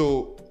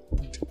 So,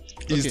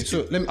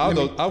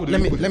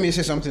 let me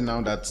say something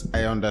now that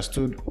I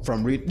understood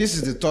from this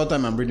is the third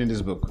time I'm reading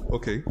this book.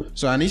 Okay.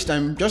 So, and each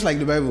time, just like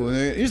the Bible,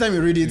 each time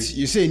you read it,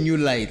 you see a new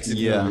light.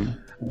 Yeah.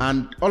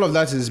 And all of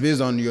that is based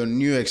on your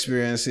new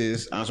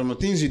experiences and some of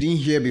the things you didn't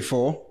hear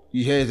before,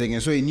 you hear it again.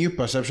 So a new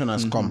perception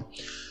has come.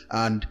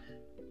 And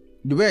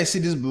the way I see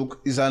this book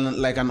is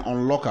like an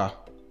unlocker.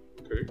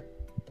 Okay.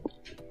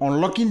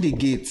 Unlocking the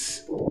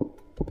gates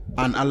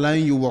and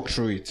allowing you walk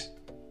through it.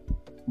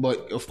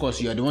 But of course,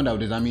 you are the one that will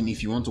determine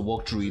if you want to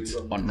walk through it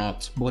or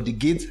not. But the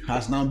gate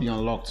has now been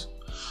unlocked.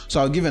 So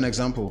I'll give an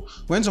example.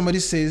 When somebody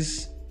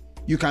says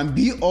you can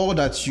be all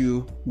that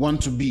you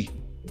want to be,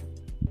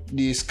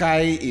 the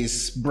sky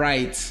is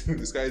bright.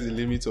 The sky is the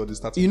limit or the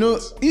starting You know,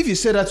 point. if you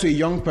say that to a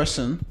young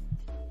person,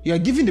 you are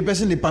giving the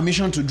person the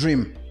permission to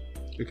dream.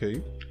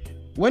 Okay.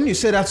 When you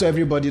say that to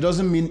everybody, it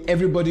doesn't mean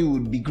everybody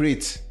would be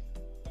great.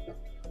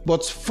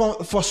 But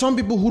for some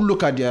people who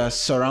look at their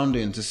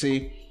surroundings to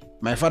say,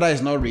 my father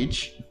is not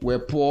rich, we're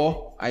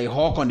poor, I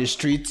hawk on the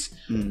street,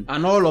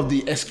 and all of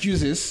the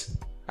excuses,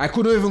 I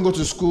couldn't even go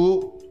to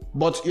school,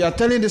 but you are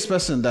telling this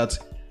person that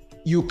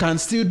you can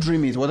still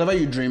dream it. Whatever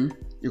you dream,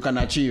 you can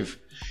achieve.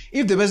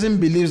 If the person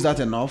believes that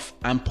enough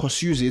and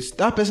pursues it,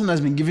 that person has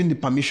been given the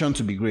permission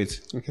to be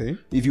great. Okay.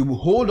 If you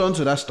hold on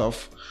to that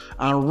stuff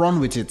and run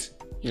with it.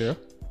 Yeah.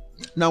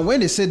 Now, when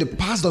they say the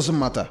past doesn't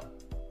matter,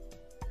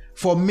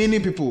 for many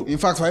people, in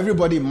fact, for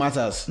everybody, it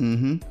matters.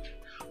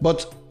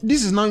 But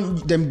this is now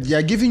them. They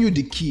are giving you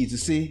the key to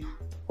say,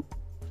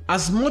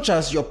 as much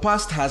as your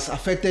past has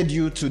affected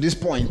you to this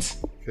point,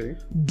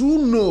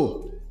 do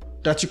know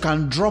that you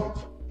can drop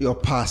your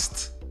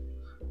past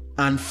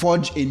and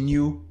forge a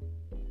new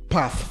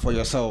path for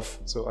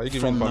yourself. So are you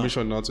giving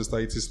permission now to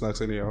start eating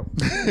snacks anyhow?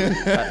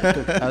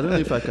 I don't know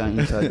if I can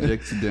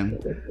interject them.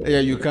 Yeah,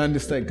 you can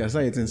start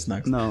eating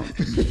snacks. Now,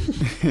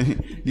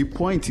 the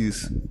point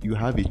is you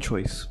have a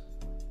choice.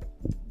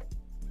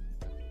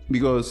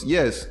 Because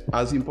yes,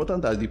 as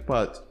important as the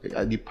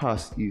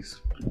past is,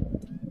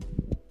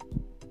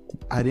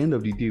 at the end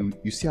of the day,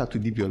 you still have to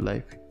live your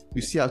life.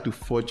 You still have to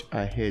forge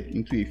ahead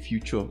into a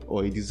future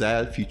or a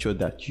desired future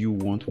that you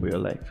want for your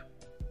life.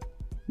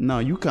 Now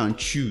you can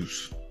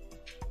choose.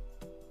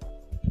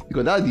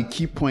 Because that's the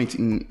key point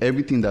in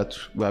everything that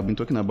we have been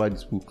talking about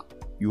this book.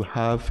 You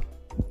have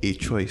a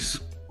choice.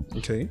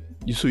 Okay.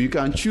 So you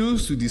can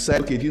choose to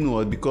decide, okay, you know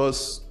what,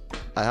 because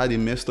I had a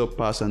messed up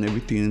past and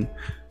everything,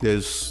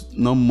 there's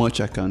not much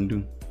I can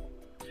do.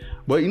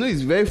 But you know,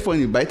 it's very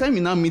funny. By the time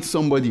you now meet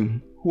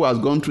somebody who has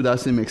gone through that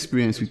same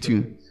experience with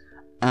you,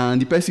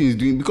 and the person is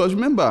doing, because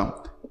remember,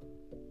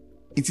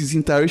 it is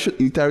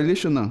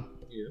interrelational.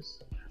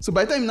 Yes. So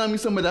by the time you now meet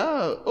somebody,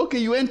 okay,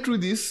 you went through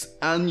this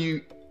and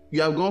you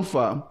have gone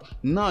far.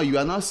 Now you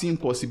are now seeing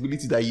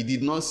possibilities that you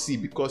did not see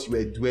because you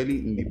were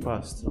dwelling in the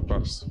past.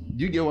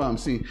 Do you get what I'm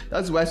saying?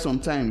 That's why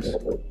sometimes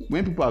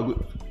when people are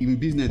in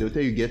business, they'll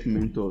tell you get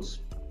mentors.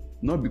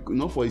 Not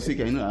for the sake,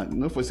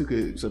 not for the sake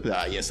of something.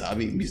 Yes, I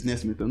have a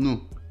business mentor.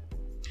 No,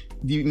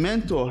 the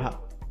mentor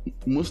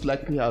most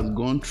likely has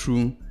gone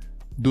through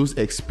those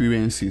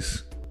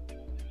experiences,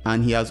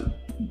 and he has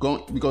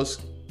gone, because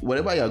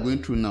whatever you are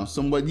going through now,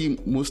 somebody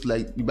most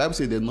like the Bible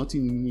says there's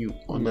nothing new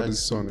under the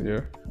sun.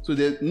 Yeah. So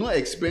there's no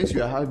experience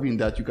you are having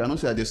that you cannot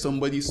say that there's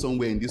somebody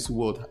somewhere in this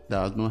world that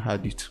has not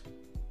had it.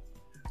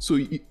 So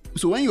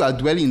when you are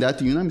dwelling in that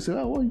thing, you now say,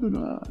 what are you going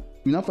to?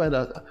 You now find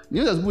out.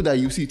 You know, there's people that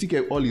you see, you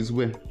think all is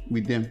well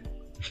with them.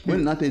 When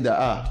you now tell you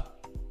that,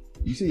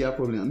 you say you have a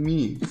problem.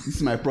 Me, this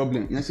is my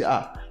problem. You now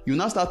say, you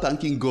now start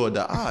thanking God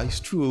that, it's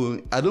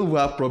true. I don't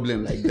have a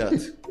problem like that.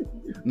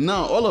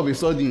 Now, all of a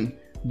sudden,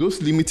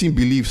 those limiting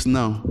beliefs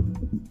now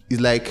is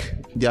like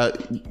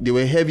they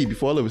were heavy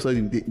before. All of a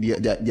sudden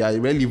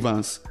their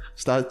relevance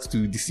starts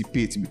to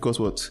dissipate, because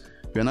what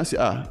we are not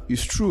saying,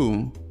 it's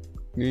true,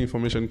 new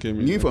information came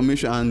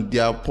in, and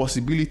there are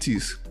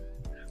possibilities.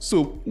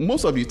 So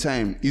most of the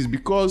time is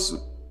because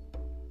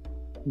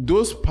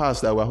those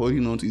paths that we're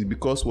holding on to is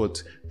because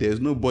what there's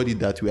nobody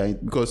that we are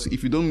in, because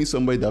if you don't meet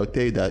somebody that will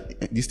tell you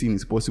that this thing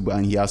is possible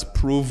and he has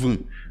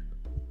proven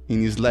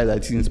in his life that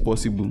it is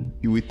possible,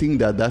 you will think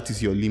that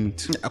is your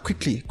limit.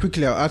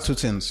 Quickly, I'll add 2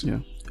 things. Yeah.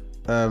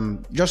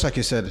 Just like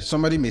you said,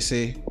 somebody may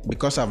say,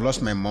 because I've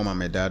lost my mom and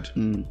my dad,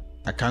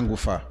 I can't go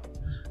far.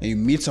 And you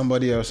meet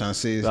somebody else and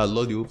says, I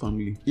lost the whole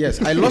family.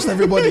 Yes, I lost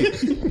everybody.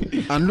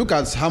 And look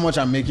at how much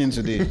I'm making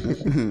today.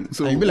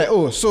 So and you be like,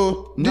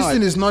 so this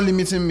thing is not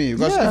limiting me.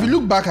 Because if you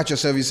look back at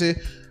yourself, you say,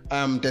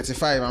 I'm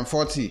 35, I'm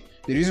 40.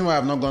 The reason why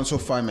I've not gone so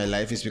far in my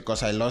life is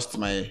because I lost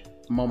my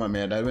mom and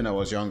my dad when I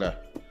was younger.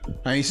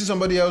 And you see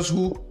somebody else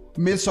who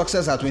made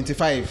success at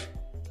 25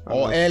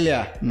 or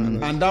earlier,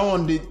 and that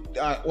one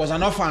was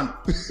an orphan.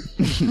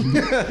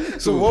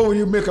 So what will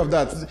you make of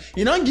that?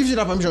 It now gives you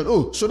that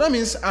permission. So that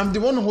means I'm the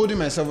one holding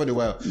myself all the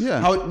while. Yeah.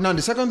 Now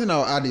the second thing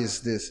I'll add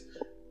is this: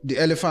 the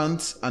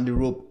elephant and the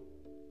rope.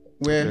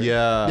 Where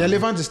the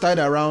elephant is tied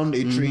around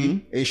a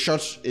tree, a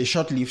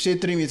short leaf, say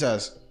 3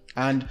 meters,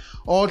 and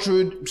all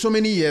through so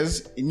many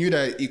years, he knew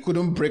that he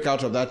couldn't break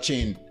out of that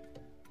chain.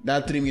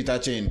 That 3-meter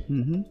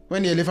chain.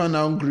 When the elephant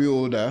now grew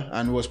older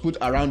and was put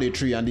around a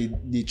tree and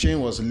the chain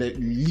was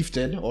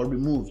lifted or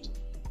removed,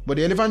 but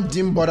the elephant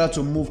didn't bother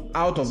to move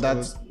out of that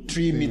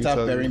 3-meter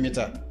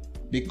perimeter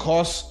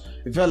because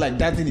it felt like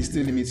that thing is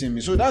still limiting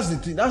me. So that's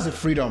the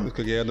freedom.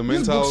 Okay, yeah, the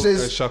mental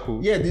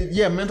shackle.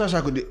 Mental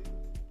shackle.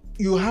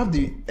 You have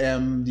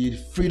the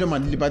freedom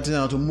and liberty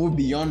now to move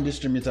beyond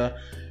this 3-meter.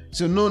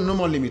 So no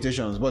more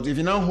limitations. But if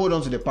you now hold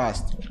on to the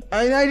past,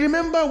 I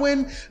remember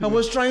when I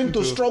was trying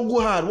to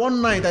struggle hard.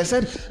 One night I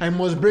said I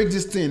must break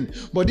this thing,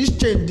 but this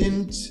chain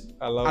didn't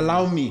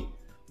allow me.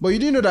 But you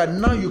didn't know that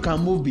now you can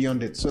move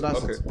beyond it. So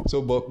that's it.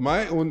 So, but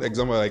my own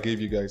example I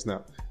gave you guys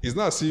now, it's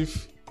not as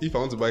if I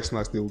want to buy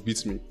snacks, they will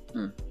beat me.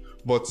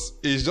 But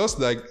it's just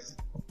like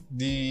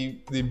the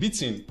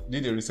beating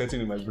did a resetting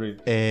in my brain.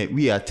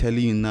 We are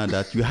telling you now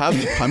that you have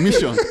the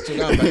permission to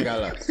go and buy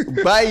gala.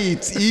 Buy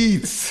it,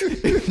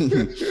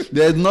 eat.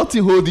 There's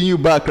nothing holding you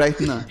back right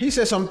now. He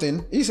said something,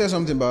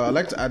 but I'd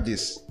like to add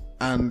this.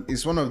 And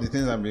it's one of the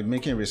things I've been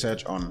making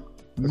research on.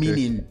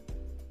 Meaning.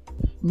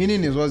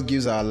 Meaning is what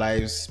gives our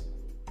lives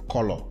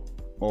color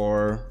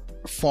or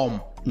form.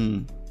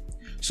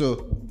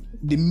 So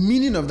the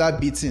meaning of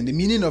that beating, the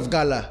meaning of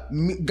gala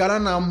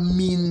now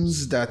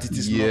means that it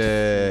is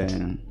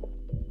not.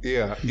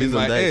 Yeah, in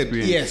my head.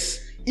 Yes,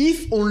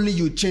 if only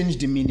you change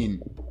the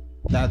meaning.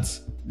 That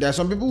there are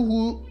some people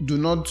who do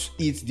not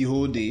eat the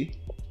whole day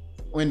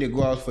when they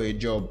go out for a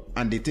job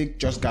and they take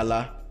just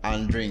gala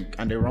and drink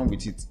and they run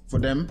with it. For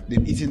them,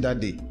 they've eaten that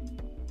day.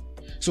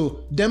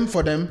 So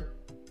for them,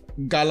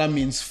 gala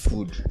means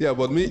food. Yeah,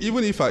 but me,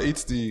 even if I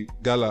eat the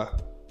gala,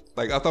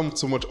 like after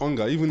so much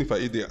hunger, even if I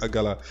eat the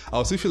gala,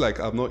 I'll still feel like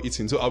I'm not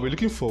eating. So I'll be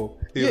looking for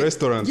a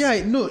restaurant.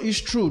 Yeah, no, it's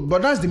true.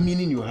 But that's the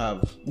meaning you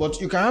have. But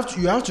you have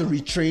to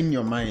retrain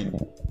your mind.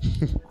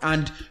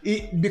 And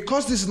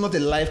because this is not a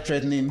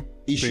life-threatening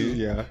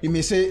issue, you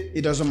may say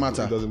it doesn't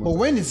matter. But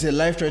when it's a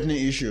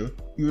life-threatening issue,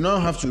 you now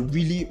have to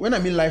really, when I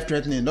mean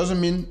life-threatening, it doesn't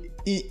mean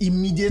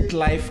immediate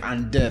life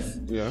and death.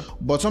 Yeah.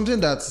 But something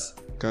that's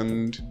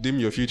can dim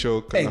your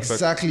future.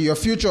 Exactly, your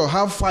future,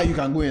 how far you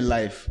can go in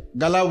life.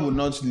 Gala will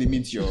not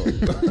limit your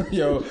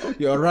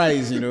your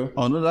rise,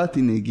 Another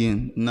thing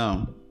again,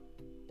 now,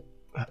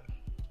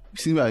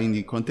 since we are in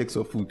the context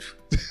of food,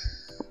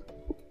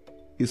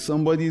 is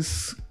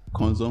somebody's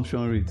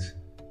consumption rate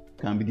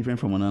can be different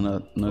from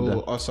another.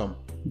 Oh, awesome.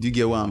 Do you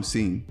get what I'm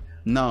saying?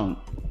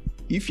 Now,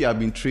 if you have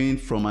been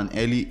trained from an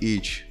early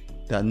age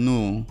that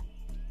no,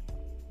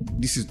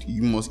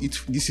 you must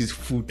eat, this is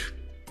food.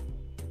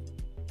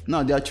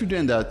 Now, there are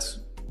children that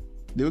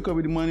They wake up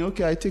in the morning,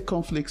 okay, I take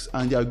cornflakes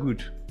and they are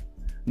good.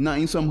 Now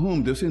in some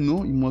home, they'll say,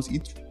 no, you must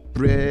eat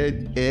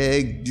bread,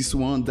 egg, this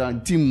one,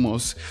 that,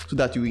 must, so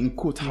that you in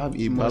quote have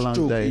a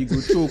balanced diet.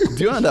 Do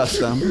you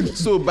understand?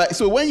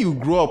 So when you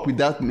grow up with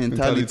that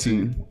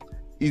mentality,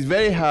 it's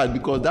very hard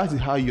because that is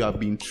how you have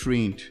been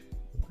trained.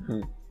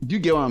 Do you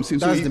get what I'm saying?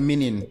 That's the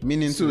meaning.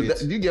 So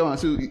do you get what I'm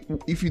saying? So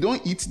if you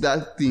don't eat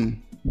that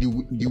thing the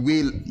way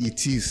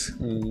it is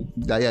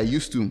that you're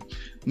used to,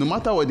 no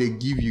matter what they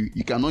give you,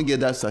 you cannot get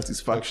that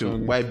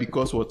satisfaction. Why?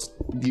 Because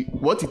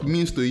what it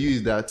means to you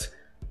is that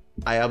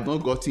I have not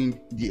gotten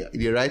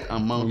the right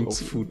amount of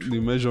food. The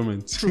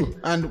measurement. True.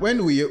 And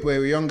when we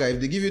were younger,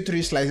 if they give you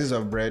 3 slices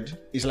of bread,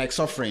 it's like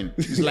suffering.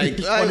 It's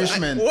like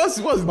punishment. What's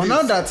but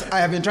now that I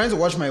have been trying to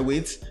watch my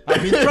weight,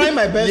 I've been trying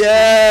my best.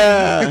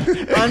 Yeah.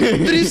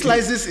 And 3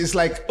 slices is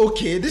like,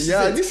 okay,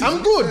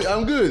 I'm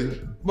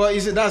good. But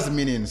you see, that's the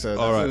meaning, sir.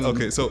 All right.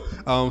 Okay. So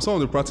some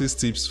of the practice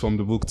tips from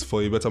the book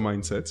for a better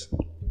mindset.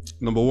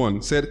 Number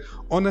 1 said,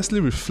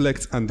 honestly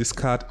reflect and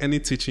discard any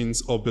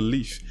teachings or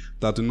belief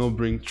that do not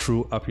bring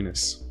true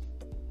happiness.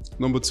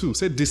 Number 2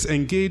 said,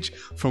 disengage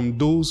from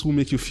those who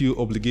make you feel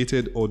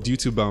obligated or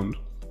duty bound,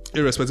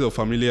 irrespective of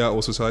familiar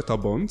or societal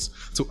bonds,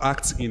 to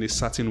act in a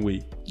certain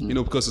way. You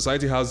know, because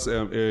society has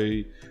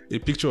a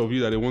picture of you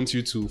that they want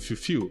you to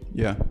fulfill.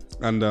 Yeah.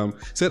 And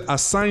said,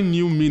 assign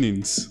new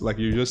meanings, like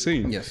you were just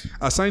saying. Yes.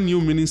 Assign new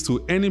meanings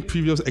to any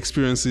previous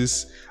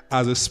experiences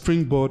as a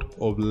springboard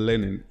of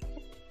learning.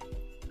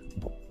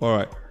 All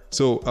right.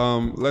 So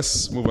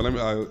let's move on.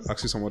 I'll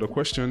ask you some other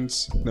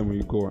questions, then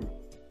we go on.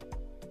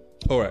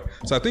 All right.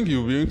 So I think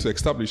you're willing to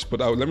establish, but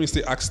let me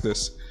still ask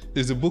this.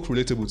 Is the book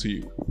relatable to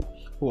you?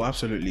 Oh,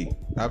 absolutely.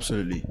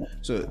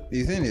 So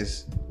the thing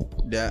is,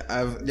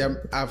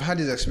 I've had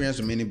this experience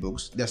with many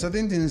books. There are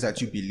certain things that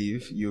you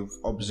believe, you've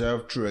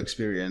observed through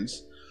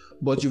experience,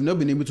 but you've not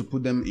been able to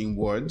put them in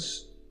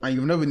words, and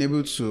you've not been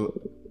able to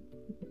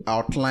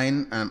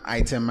outline and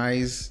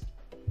itemize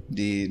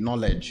the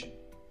knowledge.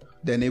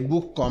 Then a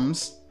book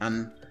comes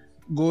and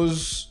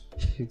goes,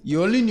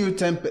 you only knew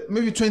 10,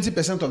 maybe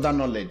 20% of that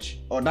knowledge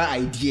or that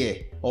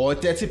idea, or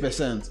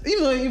 30%,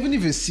 even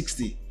if it's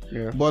 60.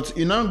 Yeah. But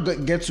you now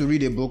get to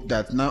read a book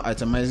that now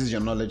itemizes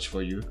your knowledge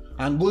for you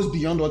and goes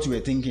beyond what you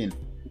were thinking.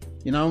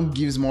 It now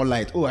gives more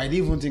light. Oh, I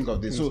didn't even think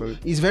of this. So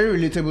it's very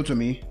relatable to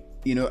me.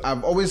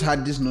 I've always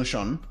had this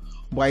notion,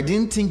 but I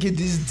didn't think it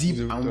this deep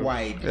and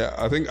wide. Yeah,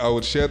 I think I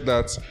would share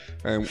that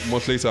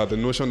much later, the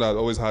notion that I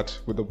always had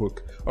with the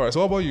book. All right,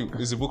 so how about you?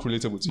 Is the book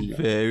relatable to you?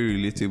 Very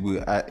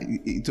relatable.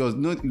 It was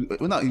not,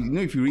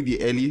 if you read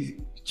the early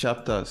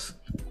chapters,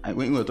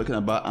 when we were talking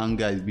about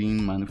anger is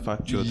being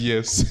manufactured.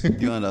 Yes. Do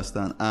you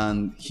understand?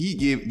 And he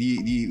gave,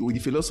 the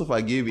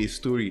philosopher gave a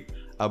story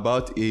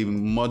about a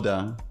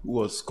mother who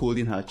was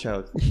scolding her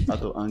child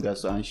out of anger,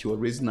 and she was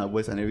raising her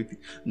voice and everything.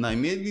 Now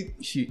immediately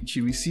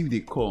she received a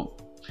call,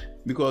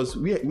 because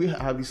we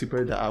have this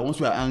spirit that once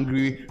we are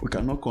angry, we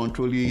cannot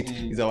control it.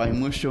 It's our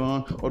emotion,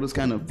 all those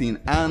kind of things.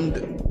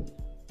 And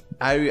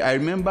I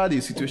remember the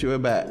situation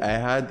whereby I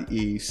had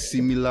a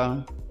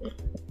similar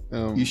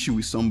issue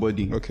with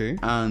somebody. Okay.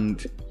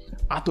 And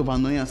out of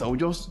annoyance, I would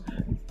just.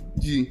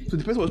 So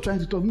the person was trying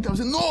to talk to me. I was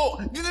saying,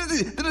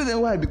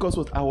 no, why? Because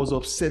I was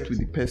upset with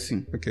the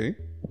person. Okay.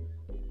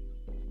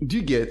 Do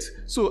you get?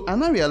 So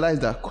and I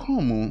realized that,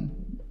 come on,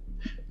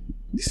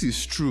 this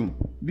is true,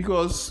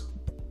 because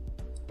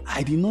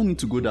I did not need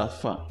to go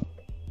that far.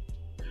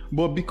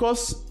 But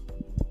because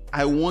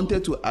I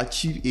wanted to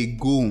achieve a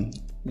goal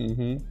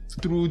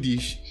through the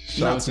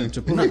shouting,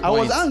 I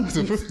was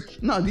angry.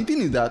 Now the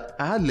thing is that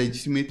I had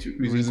legitimate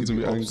reason to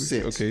be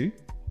upset. Okay.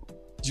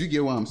 Do you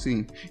get what I'm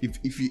saying?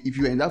 If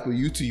you end up with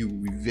you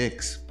will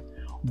vex.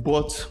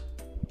 But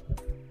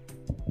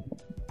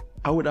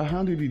I would have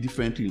handled it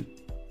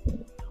differently.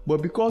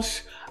 But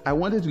because I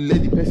wanted to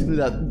let the person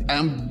know that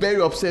I'm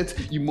very upset,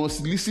 you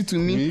must listen to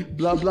me,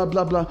 blah, blah,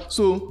 blah, blah.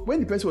 So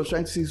when the person was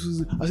trying to say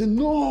Susan, I said,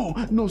 no.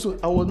 So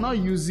I was now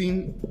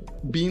using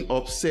being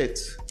upset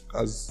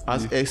as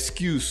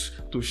excuse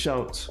to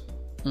shout.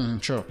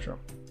 Sure.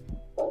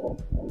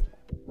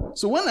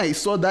 So when I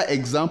saw that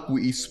example,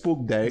 it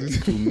spoke directly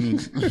to me.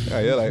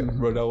 You're like,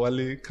 brother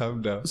Wale,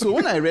 calm down. So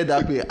when I read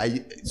that way,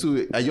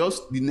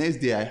 the next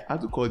day I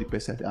had to call the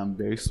person. I said, I'm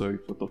very sorry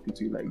for talking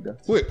to you like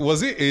that. Wait,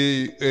 was it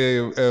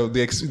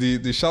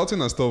the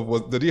shouting and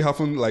stuff? Did it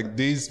happen like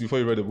days before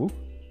you read the book?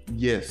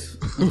 Yes.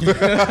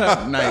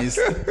 Nice.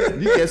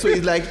 Yeah, so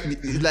it's like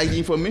the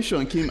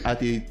information came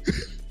at a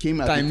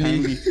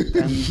timely.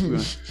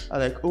 I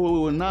like,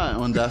 now I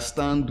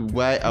understand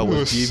why I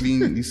was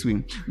giving this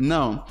way.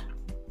 Now,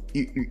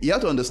 you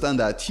have to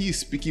understand that he is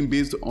speaking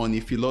based on a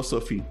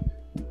philosophy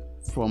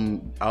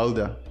from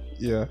Alda.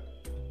 Yeah.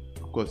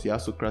 Of course, he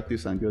has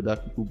Socrates and the other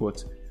people,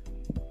 but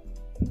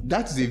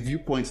that is a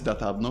viewpoint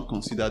that I have not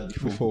considered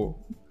before.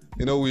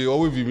 We've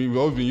always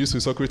been used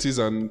to Socrates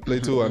and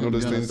Plato and all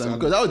those things.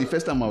 Because that was the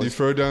first time I was.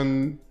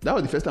 That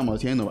was the first time I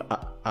was hearing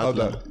of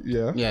Alda.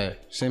 Yeah. Yeah,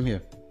 same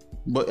here.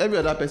 But every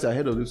other person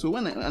ahead of you. So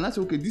when I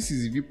said, okay, this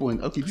is the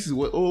viewpoint. Okay, this is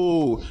what.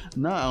 Oh,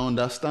 now I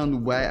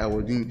understand why I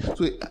was doing.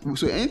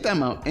 So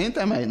anytime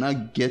I now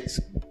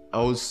I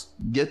was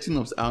getting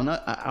up.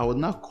 I was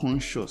not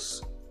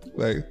conscious.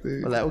 Like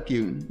okay,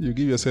 you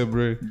give yourself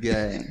break.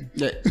 Let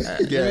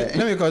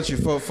me cut you.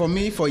 For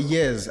me, for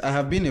years, I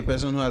have been a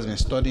person who has been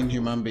studying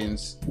human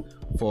beings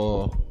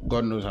for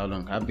God knows how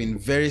long. I've been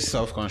very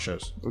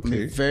self-conscious.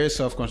 Okay. Very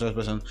self-conscious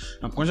person.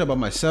 I'm conscious about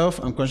myself.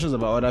 I'm conscious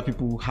about other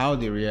people, how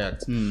they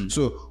react.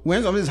 So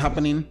when something is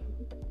happening,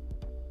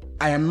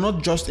 I am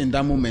not just in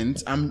that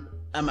moment.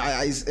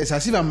 It's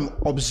as if I'm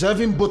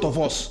observing both of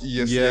us.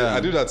 Yes, yeah,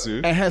 I do that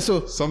too.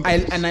 So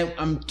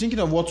I'm thinking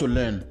of what to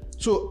learn.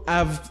 So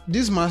I've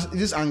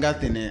this anger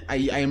thing.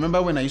 I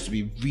remember when I used to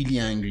be really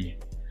angry,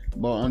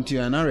 but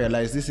until I now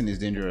realized this thing is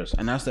dangerous,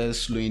 and I started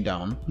slowing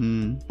down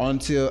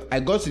until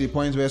I got to the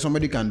point where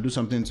somebody can do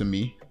something to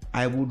me.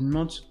 I'll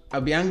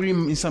be angry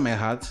inside my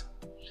heart,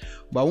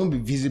 but I won't be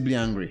visibly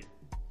angry.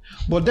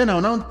 But then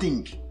I'll now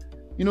think,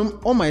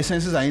 all my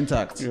senses are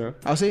intact. Yeah.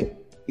 I'll say,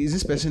 is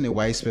this person a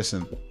wise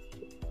person?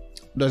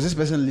 Does this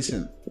person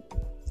listen?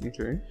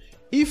 Okay.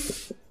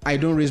 If I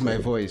don't raise my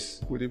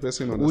voice, would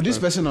this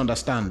person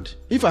understand?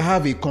 If I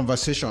have a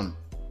conversation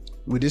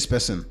with this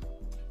person,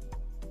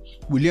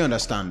 will he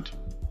understand?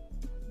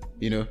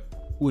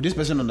 Will this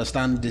person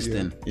understand this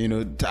thing?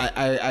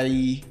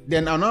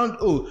 Then I'll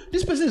now,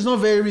 this person is not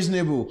very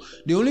reasonable.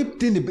 The only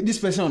thing this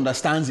person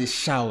understands is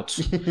shout.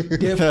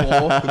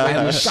 Therefore,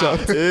 I will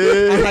shout.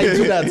 And I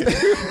do that.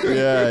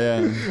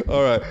 Yeah.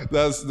 All right.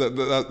 That's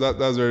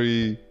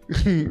very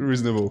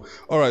reasonable.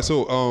 All right.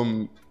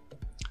 So,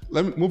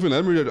 let me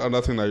read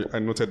another thing I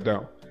noted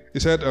down. He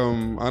said,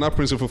 another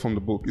principle from the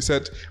book. He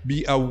said,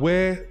 be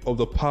aware of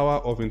the power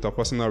of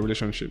interpersonal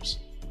relationships.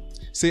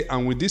 Say,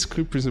 and with this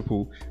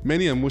principle,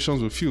 many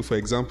emotions we feel, for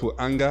example,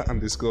 anger and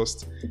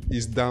disgust,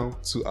 is down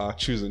to our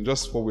choosing.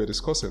 Just what we're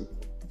discussing.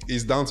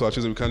 It's down to our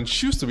choosing. We can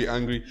choose to be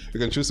angry. We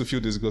can choose to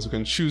feel disgust. We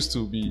can choose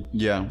to be...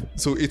 Yeah.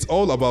 So it's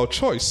all about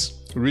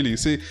choice, really.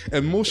 Say,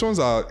 emotions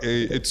are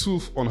a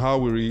tool on how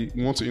we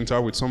want to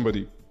interact with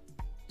somebody.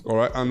 All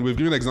right, and we've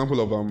given an example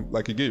of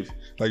like he gave,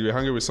 like you're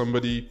hanging with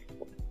somebody.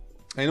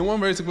 And one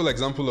very simple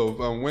example of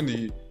when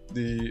the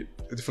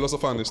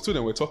philosopher and the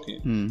student were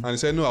talking, and he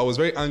said, "No, I was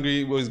very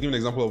angry." Well, he's giving an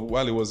example of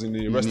while he was in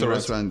the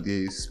restaurant,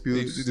 they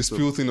spilled the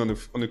spill thing on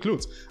the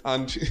clothes,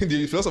 and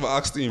the philosopher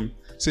asked him,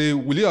 "Say,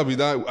 will you be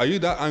that? Are you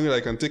that angry that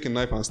I can take a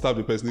knife and stab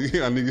the person?"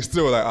 And he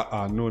still was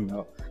like, no,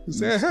 now. He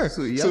said,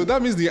 so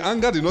that means the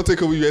anger did not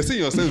take away. You were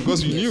saying yourself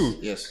because you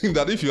knew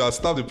that if you had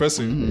stabbed the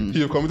person,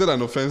 you have committed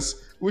an offense,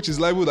 which is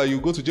liable that you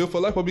go to jail for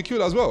life or be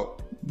killed as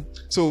well.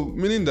 So,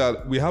 meaning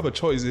that we have a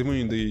choice even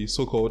in the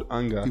so-called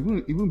anger.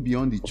 Even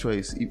beyond the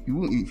choice, if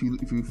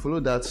you follow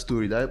that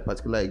story, that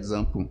particular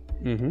example,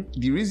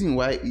 the reason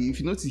why, if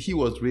you notice, he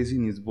was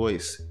raising his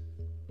voice.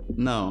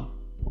 Now,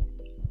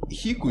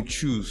 he could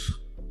choose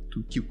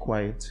to keep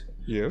quiet.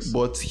 Yes.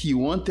 But he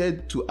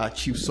wanted to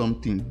achieve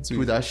something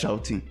through that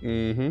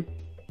shouting.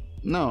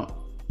 Now,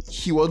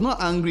 he was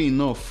not angry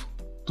enough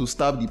to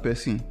stab the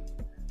person,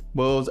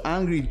 but was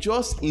angry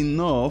just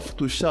enough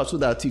to shout so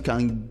that you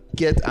can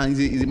get. And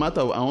it's a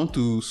matter of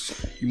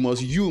you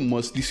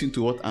must listen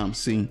to what I'm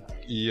saying.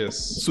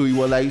 Yes. So it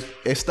was like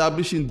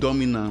establishing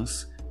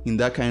dominance in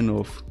that kind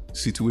of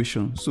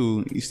situation.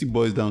 So it still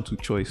boils down to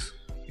choice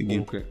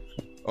again. Okay.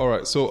 All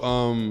right. So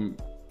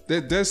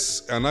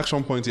there's an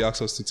action point he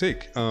asked us to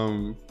take.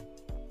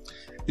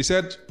 He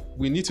said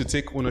we need to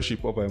take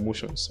ownership of our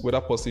emotions, whether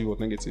positive or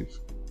negative,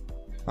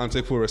 and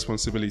take full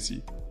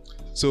responsibility.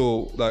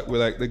 So,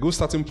 the good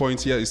starting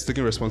point here is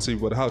taking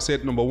responsibility. But how I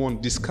said, number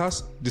one,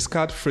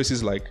 discard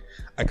phrases like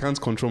 "I can't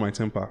control my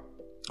temper"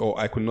 or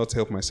 "I could not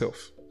help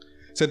myself."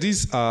 So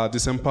these are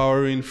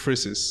disempowering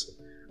phrases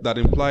that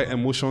imply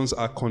emotions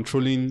are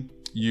controlling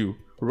you.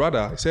 Rather,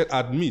 I said,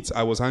 admit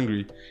I was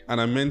angry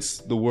and I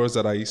meant the words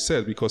that I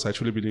said because I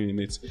truly believe in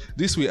it.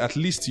 This way, at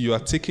least you are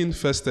taking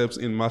first steps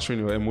in mastering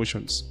your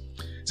emotions.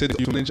 Say that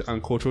you manage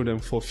and control them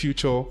for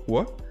future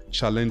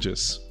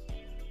challenges.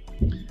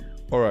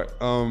 All right.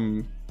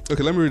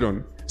 Okay, let me read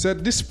on. It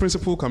said this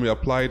principle can be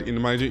applied in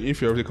managing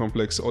inferiority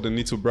complex or the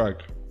need to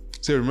brag.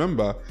 Say,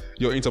 remember,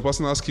 your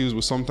interpersonal skills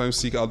will sometimes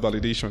seek out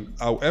validation.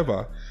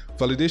 However,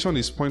 validation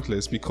is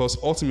pointless because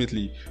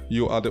ultimately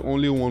you are the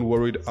only one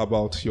worried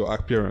about your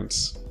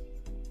appearance.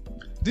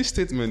 This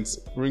statement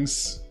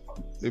rings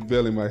a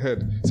bell in my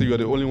head. So you are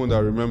the only one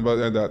that remember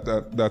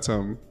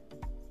that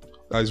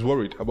is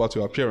worried about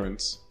your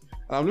appearance.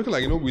 And I'm looking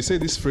like, we say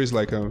this phrase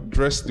like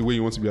dress the way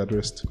you want to be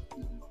addressed.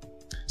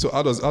 So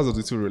how does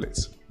the two relate?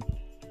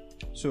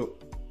 So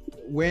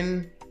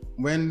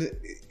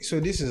so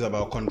this is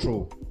about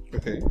control.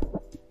 Okay.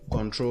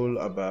 Control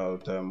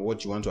about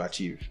what you want to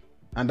achieve.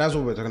 And that's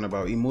what we're talking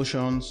about,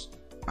 emotions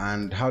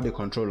and how they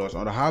control us,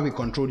 or how we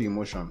control the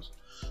emotions.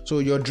 So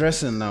you're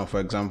dressing now, for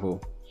example.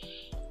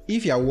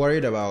 If you're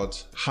worried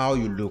about how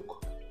you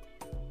look,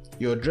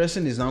 your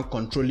dressing is now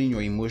controlling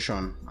your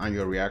emotion and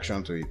your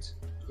reaction to it.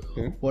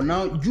 Okay. But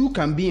now you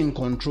can be in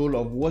control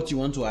of what you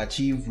want to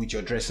achieve with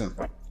your dressing.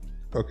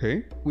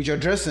 Okay. With your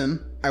dressing,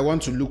 I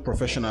want to look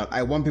professional.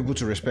 I want people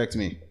to respect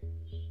me.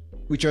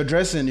 With your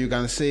dressing, you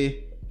can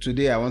say,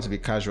 today I want to be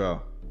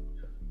casual.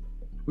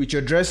 With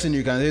your dressing,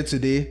 you can say,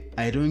 today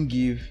I don't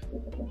give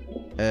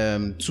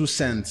 2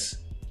 cents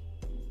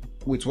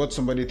with what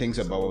somebody thinks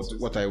about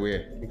what I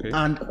wear. Okay.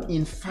 And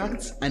in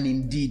fact and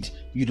indeed,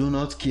 you do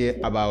not care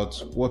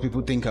about what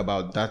people think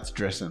about that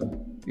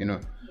dressing. You know,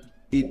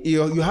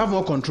 you have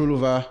more control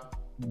over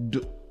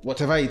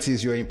whatever it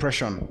is, your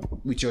impression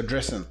with your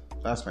dressing.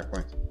 That's my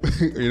point.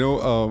 You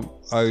know,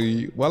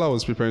 while I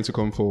was preparing to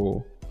come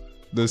for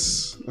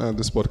this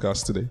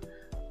podcast today,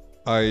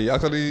 I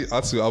actually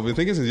had to. I've been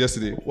thinking since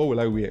yesterday. What will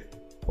I wear?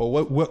 Or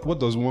what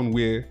does one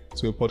wear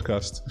to a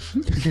podcast?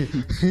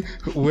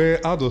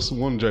 How does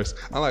one dress?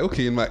 I'm like,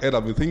 okay, in my head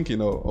I've been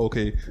thinking,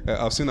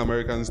 I've seen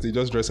Americans, they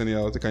just dress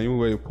anyhow. They can even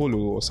wear a polo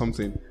or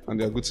something and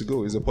they're good to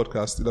go. It's a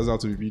podcast, it doesn't have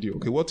to be video.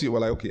 Okay,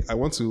 I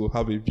want to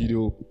have a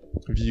video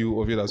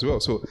view of it as well.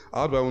 So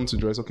how do I want to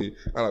dress? Okay,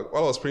 and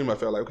while I was praying, I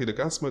felt like, okay, they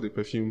can't smell the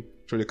perfume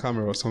through the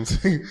camera or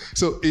something.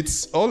 So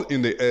it's all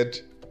in the head,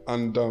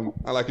 and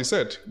like you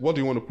said, what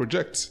do you want to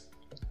project?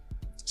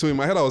 So in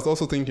my head, I was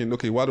also thinking,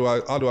 okay, how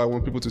do I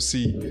want people to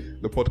see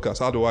the podcast?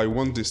 How do I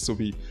want this to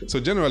be? So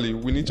generally,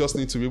 we just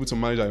need to be able to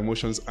manage our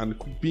emotions and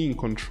be in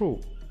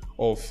control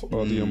of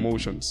the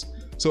emotions.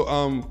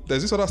 So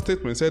there's this other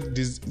statement said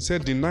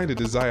deny the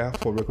desire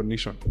for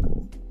recognition.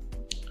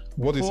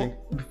 What do you think?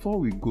 Before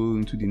we go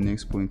into the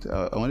next point,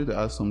 I wanted to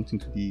add something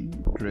to the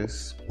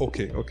dress.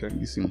 Okay.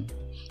 Listen.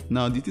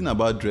 Now, the thing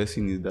about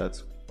dressing is that,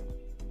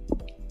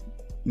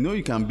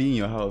 you can be in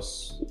your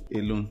house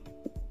alone.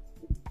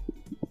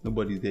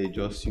 Nobody's there,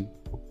 just you.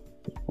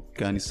 You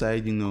can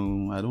decide, I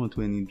don't want to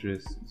wear any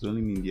dress. It's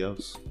only me in the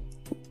house.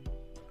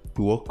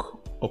 You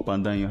walk up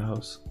and down your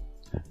house.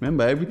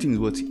 Remember, everything is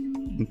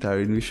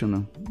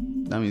interrelational.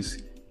 That means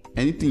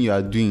anything you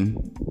are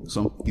doing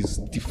is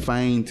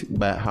defined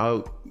by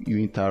how you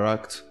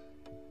interact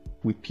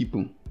with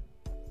people.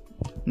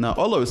 Now,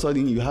 all of a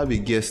sudden, you have a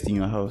guest in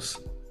your house.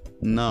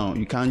 Now,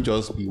 you can't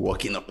just be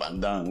walking up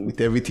and down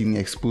with everything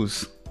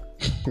exposed.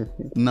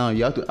 Now,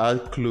 you have to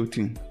add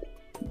clothing.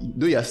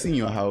 Though you are still in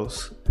your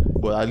house,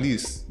 but at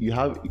least you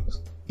have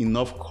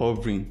enough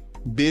covering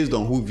based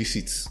on who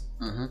visits.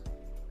 Mm-hmm.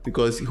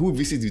 Because who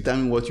visits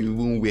determines what you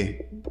even wear.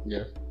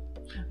 Yeah.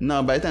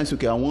 Now, by the time it's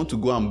okay, I want to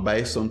go and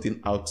buy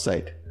something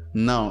outside.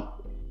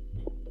 Now,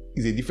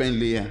 it's a different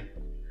layer.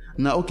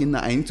 Now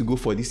I need to go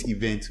for this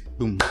event.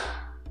 Boom.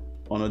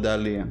 Another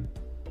layer.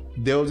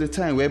 There was a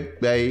time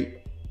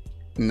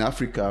in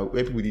Africa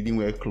where people didn't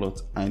wear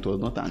clothes and it was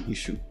not an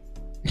issue.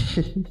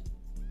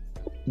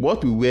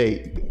 What we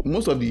wear,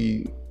 most of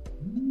the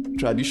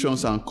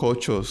traditions and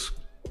cultures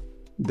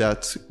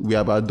that we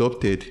have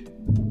adopted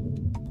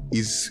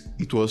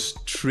it was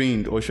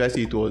trained, or should I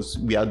say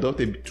we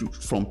adopted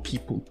from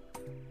people.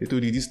 They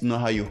told you this is not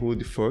how you hold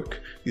the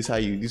fork, this is how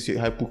you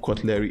put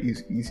cutlery.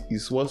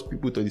 Is what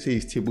people thought. They say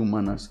is table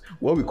manners.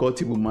 What we call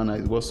table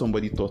manners is what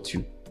somebody taught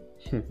you.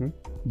 Do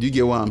you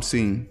get what I'm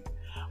saying?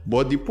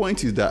 But the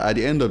point is that at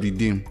the end of the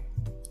day,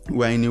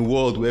 we're in a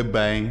world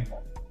whereby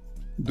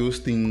those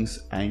things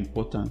are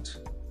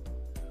important.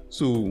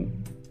 So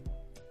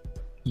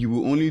you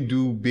will only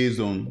do based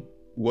on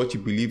what you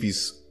believe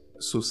is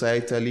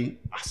societally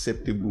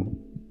acceptable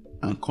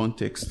and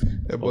context.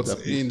 Yeah,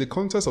 but in the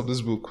context of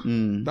this book,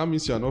 that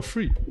means you are not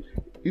free.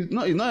 It's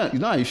not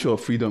an issue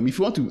of freedom. If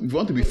you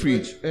want to be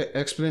free,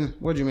 explain.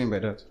 What do you mean by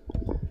that?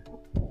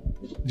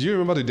 Do you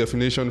remember the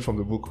definition from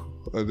the book?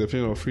 The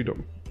definition of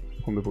freedom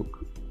from the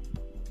book?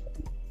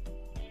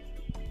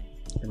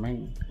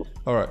 Remind me.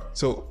 All right.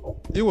 So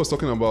he was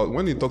talking about,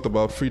 when he talked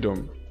about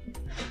freedom,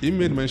 he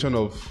made mention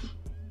of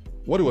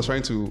what he was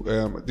trying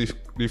to.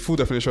 The full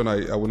definition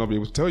I will not be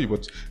able to tell you,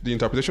 but the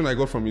interpretation I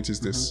got from it is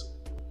this: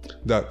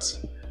 that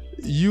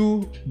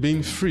you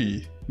being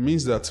free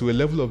means that to a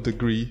level of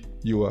degree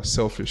you are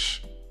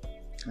selfish,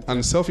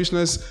 and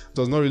selfishness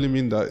does not really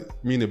mean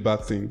a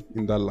bad thing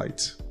in that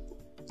light.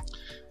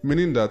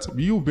 Meaning that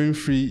you being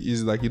free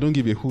is like you don't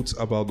give a hoot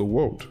about the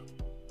world,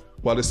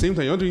 but at the same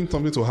time you're not doing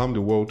something to harm the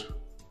world,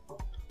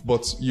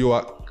 but you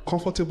are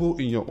comfortable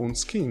in your own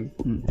skin,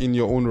 in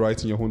your own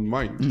right, in your own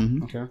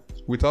mind. Okay.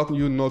 Without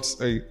you not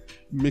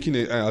making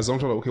an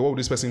assumption of, okay, what would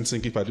this person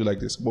think if I do like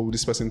this? What would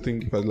this person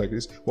think if I do like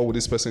this? What would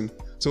this person?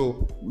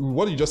 So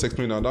what you just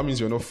explained now, that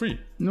means you're not free.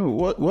 No,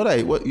 what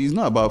it's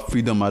not about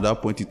freedom at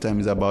that point in time.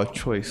 It's about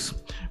choice.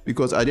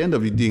 Because at the end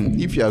of the day,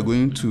 if you are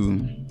going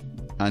to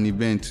an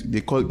event,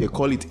 they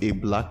call it a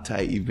black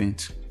tie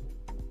event.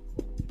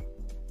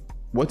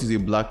 What is a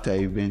black tie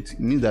event? It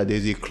means that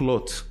there's a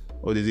cloth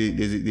or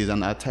there's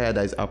an attire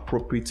that is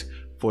appropriate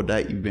for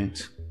that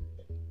event.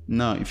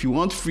 Now, if you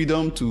want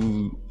freedom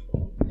to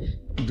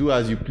do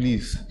as you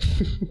please,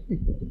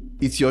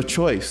 it's your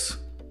choice.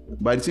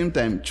 But at the same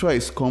time,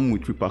 choice comes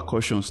with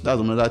repercussions.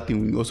 That's another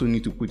thing we also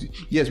need to put it.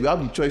 Yes, we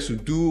have the choice to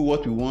do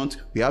what we want.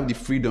 We have the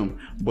freedom.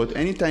 But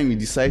anytime you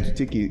decide to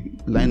take a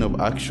line of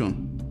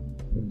action,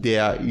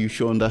 you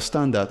should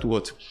understand that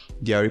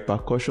there are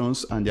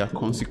repercussions and there are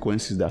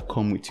consequences that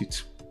come with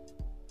it.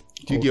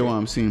 Do you get what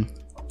I'm saying?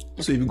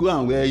 So if you go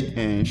and wear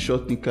a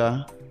short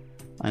knicker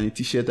and a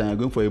t-shirt and you're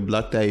going for a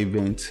black tie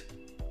event,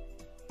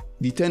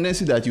 the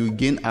tendency that you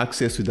gain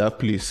access to that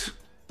place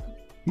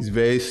is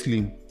very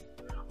slim.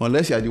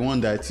 Unless you are the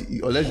one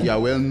unless you are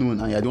well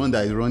known and you are the one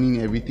that is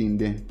running everything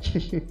there.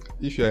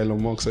 If you're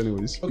Elon Musk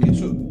anyways. Okay,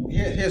 so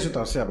here's what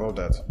I'll say about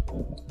that.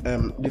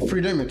 The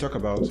freedom you talk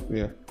about.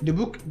 Yeah. The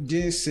book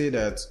didn't say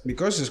that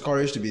because it's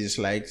courage to be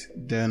disliked,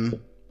 then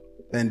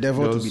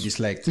endeavor to be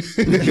disliked.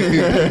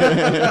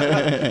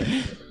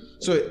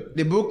 So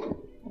the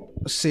book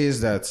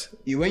says that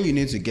when you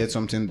need to get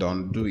something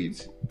done, do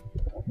it.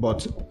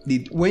 But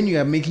when you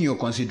are making your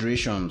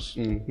considerations,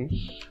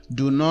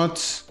 do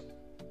not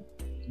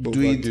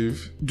do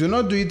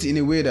it in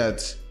a way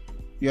that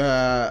you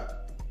are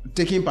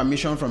taking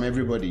permission from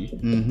everybody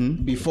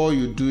before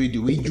you do it the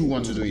way you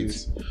want to do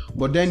it.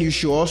 But then you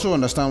should also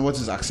understand what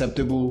is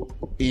acceptable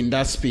in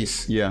that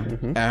space. Yeah.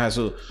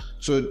 So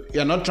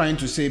you're not trying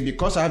to say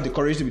because I have the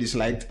courage to be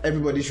disliked,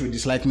 everybody should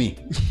dislike me.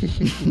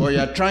 But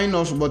you're trying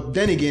also. But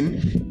then again,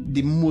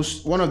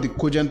 one of the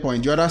cogent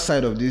points, the other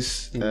side of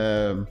this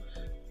notion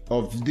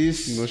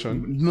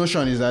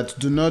is that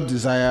do not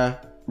desire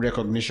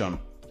recognition.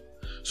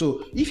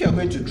 So if you're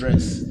going to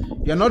dress,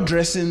 you're not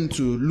dressing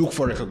to look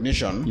for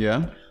recognition.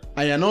 Yeah.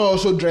 And you're not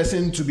also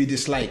dressing to be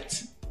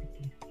disliked.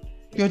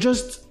 You're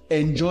just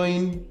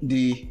enjoying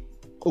the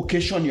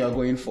occasion you are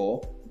going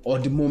for or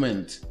the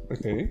moment.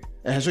 Okay.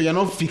 So you're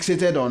not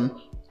fixated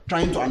on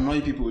trying to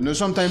annoy people. You know,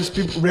 sometimes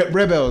people,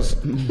 rebels,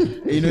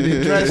 they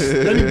dress,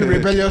 let me be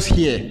rebellious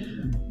here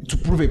to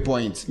prove a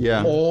point.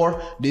 Yeah.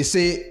 Or they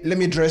say, let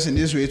me dress in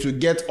this way to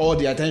get all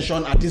the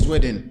attention at this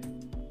wedding.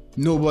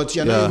 No, but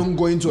you're not even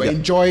going to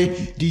enjoy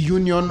the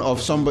union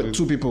of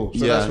two people.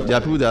 So there are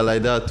people that are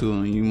like that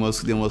too.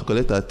 They must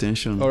collect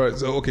attention. All right.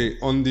 So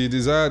on the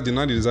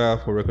deny the desire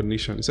for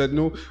recognition. He said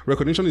no,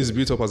 recognition is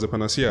built up as a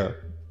panacea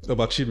of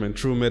achievement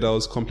through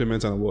medals,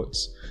 compliments, and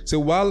awards. So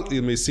while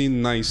it may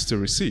seem nice to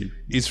receive,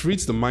 it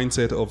reads the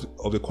mindset of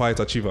the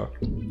quiet achiever.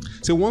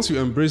 So once you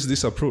embrace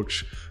this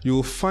approach, you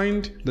will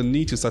find the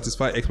need to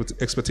satisfy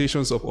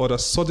expectations of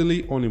others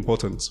suddenly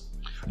unimportant.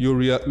 You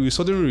will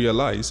suddenly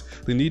realize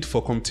the need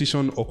for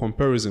competition or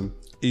comparison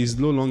is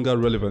no longer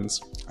relevant,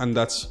 and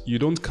that you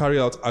don't carry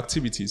out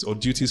activities or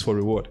duties for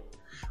reward,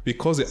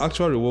 because the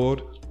actual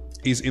reward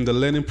is in the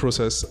learning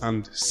process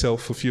and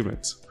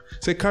self-fulfillment.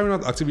 Say carrying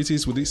out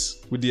activities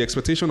with the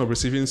expectation of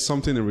receiving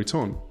something in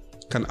return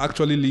can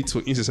actually lead to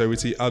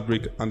insincerity,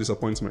 outbreak, and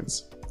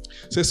disappointments.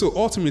 So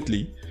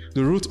ultimately,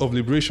 the root of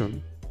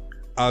liberation,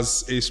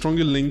 as a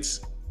strongly linked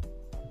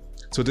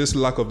to this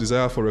lack of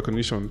desire for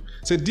recognition,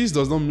 this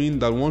does not mean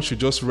that one should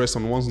just rest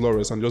on one's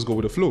laurels and just go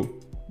with the flow.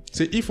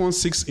 If one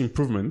seeks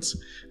improvement,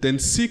 then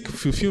seek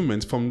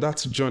fulfillment from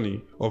that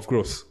journey of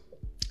growth.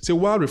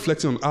 While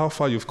reflecting on how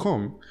far you've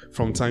come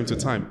from time to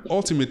time,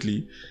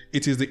 ultimately,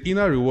 it is the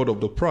inner reward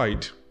of the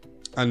pride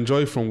and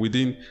joy from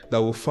within that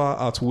will far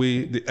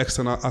outweigh the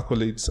external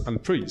accolades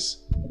and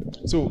praise.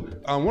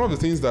 One of the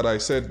things that I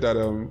said that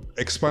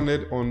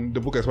expanded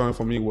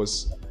for me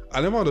was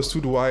I never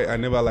understood why I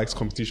never liked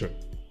competition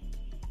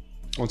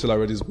until I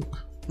read this book.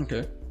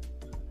 Okay.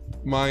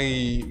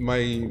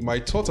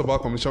 My thoughts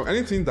about competition,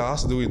 anything that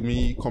has to do with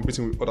me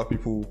competing with other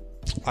people,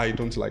 I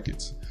don't like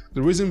it.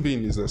 The reason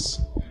being is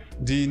this.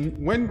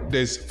 When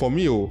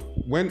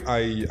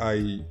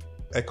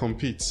I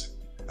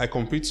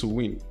compete to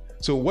win.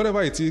 So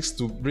whatever it takes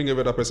to bring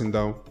every other person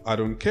down, I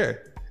don't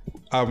care.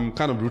 I'm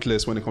kind of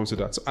ruthless when it comes to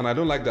that, and I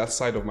don't like that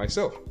side of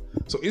myself.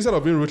 So instead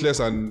of being ruthless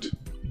and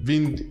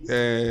being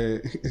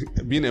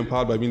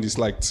empowered by being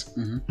disliked,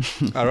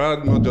 I'd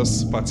rather not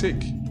just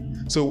partake.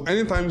 So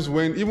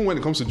even when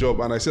it comes to job,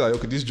 and I say like,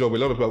 okay, this job, a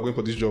lot of people are going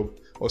for this job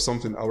or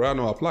something, I'd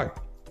rather not apply.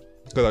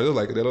 Because I just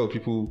like there are a lot of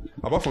people,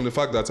 apart from the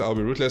fact that I'll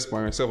be ruthless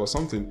by myself or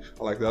something,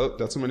 like there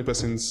are too many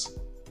persons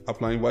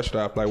applying, why should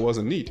I apply? What's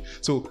the need?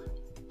 So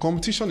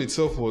competition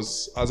itself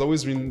has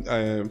always been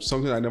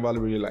something I never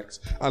really liked.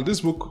 And this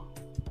book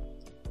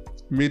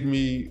made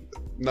me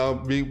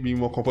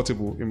more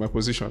comfortable in my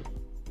position.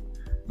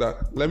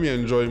 That let me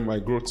enjoy my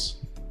growth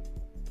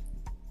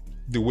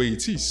the way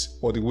it is,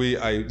 or the way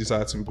I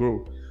desire to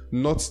grow.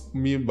 Not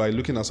me by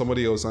looking at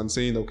somebody else and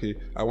saying, okay,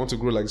 I want to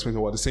grow like this person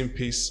or at the same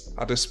pace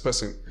as this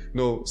person.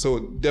 No,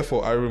 so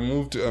therefore I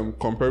removed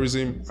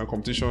comparison and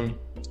competition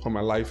from my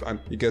life, and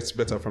it gets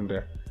better from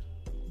there.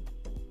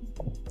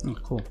 Oh,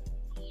 cool.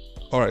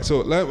 All right,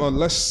 so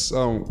let's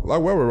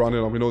like where we're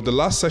running up. The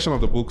last section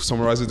of the book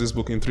summarizes this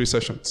book in 3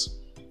 sessions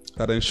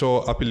that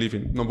ensure happy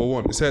living. Number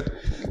 1, it said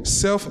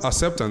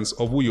self-acceptance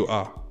of who you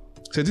are.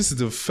 So this is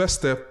the first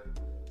step.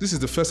 This is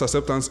the first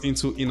acceptance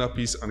into inner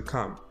peace and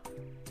calm.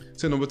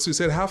 So number 2,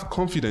 said have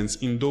confidence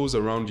in those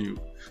around you.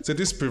 So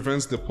this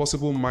prevents the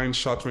possible mind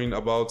shattering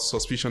about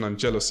suspicion and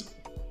jealousy.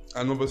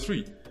 And number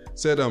 3,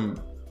 said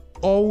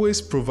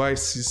always provide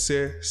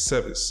sincere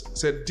service.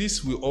 Said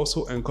this will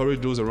also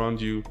encourage those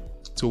around you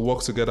to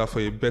work together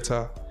for a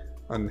better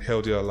and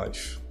healthier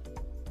life.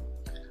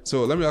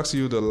 So let me ask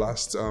you the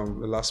last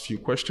 2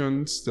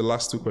 questions.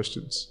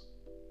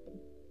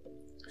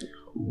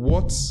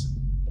 What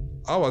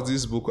how has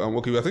this book,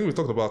 okay, I think we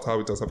talked about how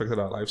it has affected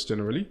our lives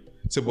generally.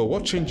 So, but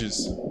what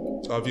changes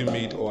have you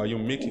made or are you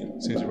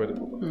making since you read the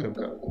book?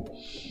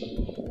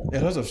 A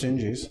lot of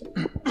changes.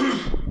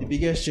 The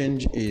biggest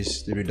change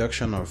is the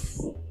reduction or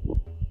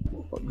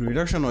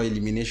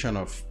elimination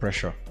of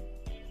pressure.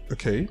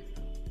 Okay.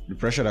 The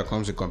pressure that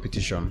comes with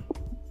competition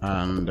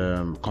and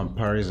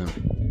comparison.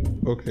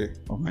 Okay.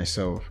 Of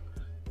myself.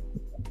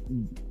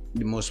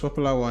 The most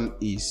popular one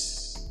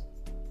is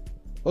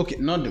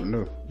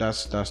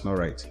that's not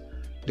right.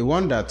 The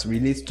one that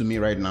relates to me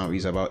right now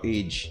is about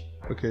age.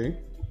 Okay.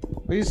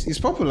 It's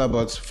popular,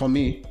 but for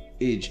me,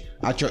 age.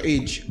 At your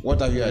age, what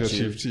have you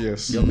achieved?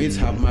 Yes. Your mates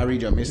have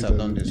married, your mates have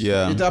done this.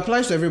 Yeah. It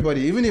applies to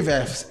everybody. Even if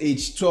at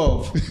age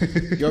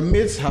 12, your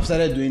mates have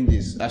started doing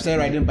this. I've started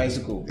riding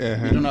bicycle. You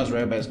don't know how to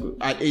ride bicycle.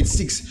 At age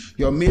 6,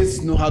 your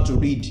mates know how to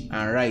read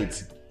and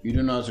write. You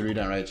don't know how to read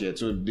and write yet.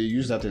 So they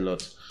use that a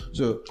lot.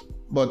 So,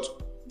 but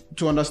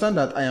to understand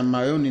that I am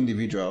my own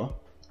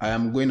individual, I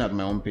am going at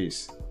my own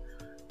pace.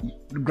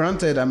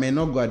 Granted, I may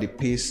not go at the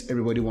pace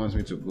everybody wants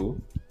me to go.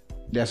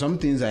 There are some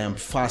things I am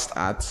fast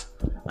at,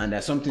 and there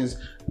are some things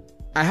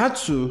I had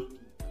to,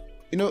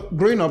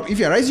 growing up, if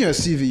you're writing your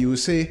CV, you will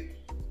say,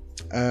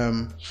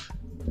 on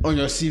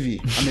your CV,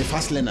 I'm a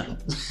fast learner.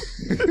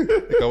 You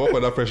can work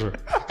under pressure.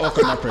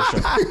 Work under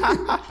pressure.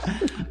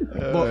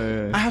 But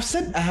I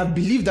have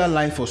believed that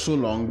lie for so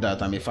long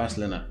that I'm a fast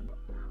learner.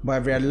 But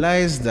I've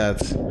realized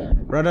that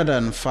rather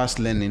than fast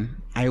learning,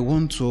 I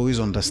want to always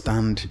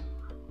understand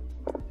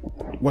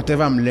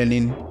whatever I'm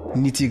learning,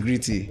 nitty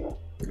gritty,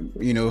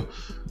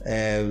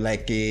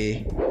 like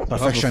a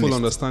perfectionist. Have a full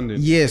understanding.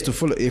 Yes, a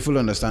full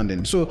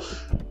understanding. So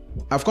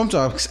I've come to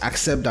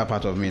accept that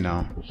part of me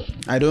now.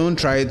 I don't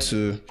try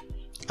to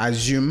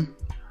assume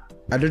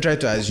or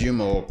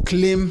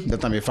claim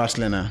that I'm a fast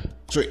learner.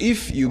 So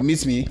if you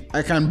meet me,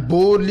 I can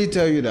boldly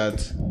tell you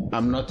that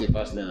I'm not a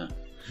fast learner.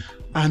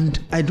 And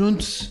I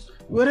don't,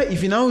 whether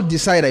if you now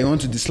decide I want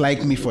to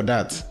dislike me for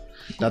that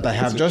I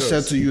have just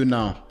said to you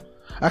now,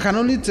 I can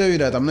only tell you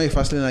that I'm not a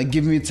fast learner.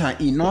 Give me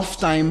enough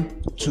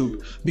time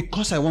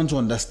because I want to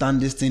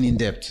understand this thing in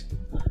depth.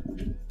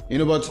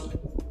 But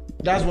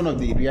that's one of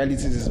the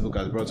realities this book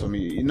has brought for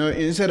me.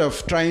 Instead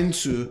of trying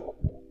to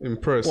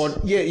impress,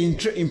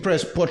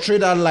 portray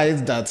that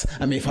light that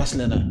I'm a fast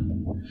learner.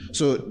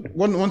 So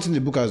one thing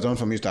the book has done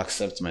for me is to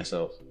accept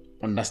myself.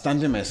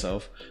 Understanding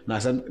myself,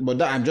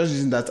 but I'm just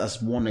using that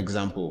as one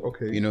example.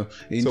 Okay.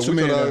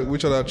 So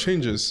which other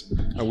changes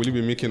will you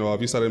be making, or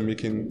have you started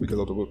making because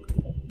of the book?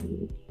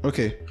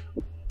 Okay.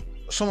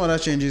 Some other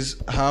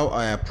changes, how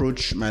I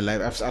approach my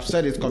life. I've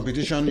said it: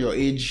 competition, your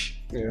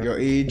age,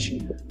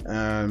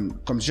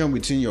 competition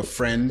between your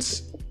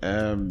friends,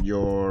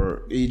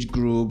 your age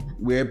group,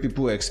 where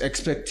people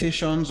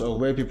expectations of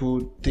where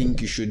people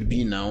think you should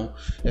be now,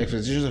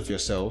 expectations of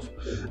yourself.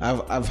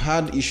 I've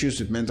had issues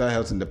with mental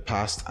health in the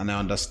past, and I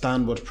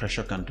understand what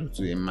pressure can do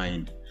to a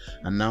mind.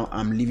 And now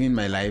I'm living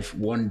my life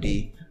one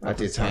day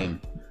at a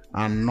time,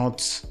 and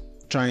not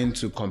trying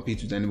to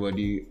compete with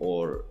anybody,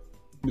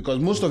 because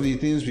most of the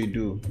things we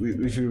do,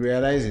 if you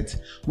realize it,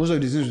 most of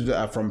the things we do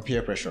are from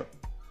peer pressure.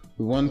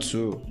 We want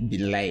to be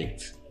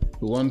liked.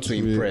 We want to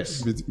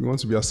impress. We want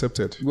to be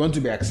accepted. We want to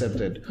be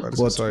accepted. But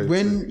society.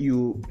 When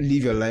you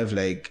live your life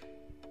like,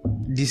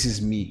 this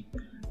is me.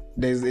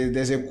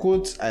 There's a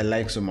quote I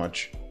like so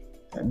much.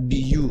 Be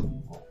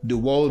you, the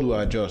world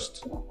will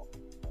adjust.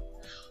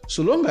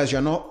 So long as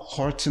you're not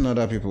hurting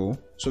other people,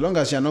 so long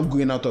as you're not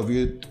going out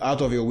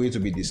of your way to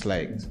be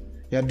disliked,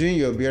 you're doing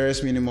your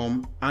barest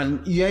minimum,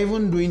 and you're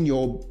even doing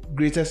your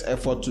greatest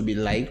effort to be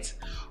liked,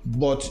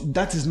 but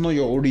that is not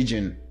your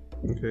origin.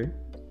 Okay.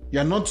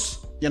 You're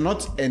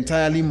not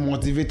entirely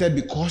motivated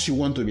because you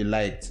want to be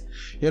liked.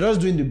 You're just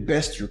doing the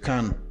best you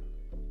can.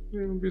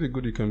 Be the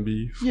good you can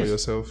be for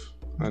yourself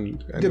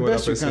and the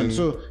best you can.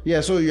 So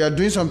you are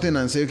doing something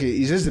and say, okay,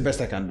 is this the best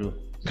I can do?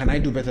 Can I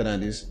do better than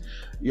this?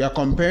 You are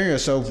comparing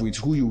yourself with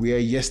who you were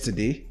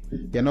yesterday.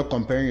 You're not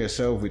comparing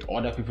yourself with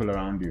other people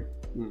around you.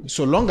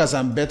 So long as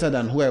I'm better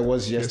than who I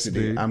was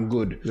yesterday, I'm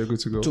good. You're good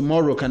to go.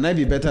 Tomorrow, can I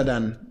be better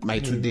than my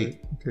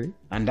today? Okay.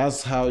 And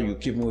that's how you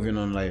keep moving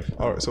on life.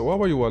 All right. So what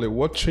about you, Wale?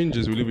 What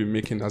changes will you be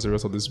making as a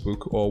result of this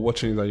book, or what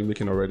changes are you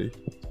making already?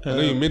 I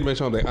know you made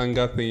mention of the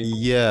anger thing.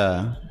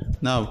 Yeah.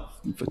 Now,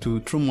 to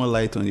throw more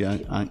light on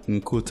the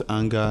in quote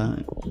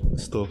anger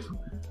stuff,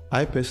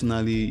 I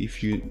personally,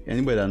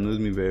 anybody that knows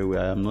me very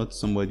well, I am not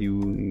somebody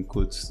who in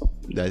quotes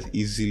that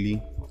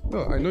easily.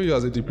 No, I know you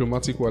as a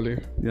diplomatic, Wale.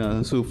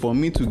 Yeah, so for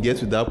me to get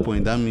to that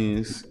point, that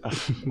means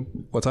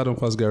But I don't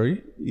pass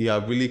Gary. You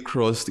have really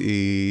crossed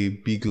a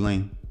big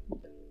line.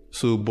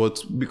 So,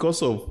 but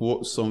because of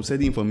some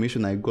certain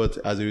information I got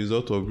as a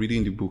result of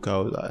reading the book, I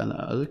was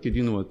okay,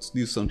 you know what,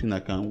 this is something I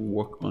can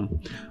work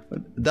on.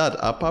 That,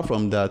 apart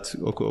from that,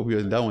 okay,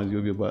 obviously that one is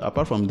obvious, but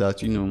apart from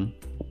that,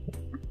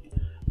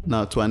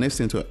 now to an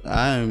extent,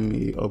 I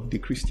am of the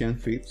Christian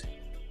faith.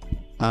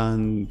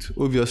 And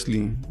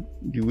obviously,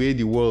 the way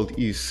the world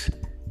is,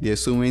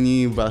 there's so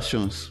many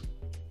versions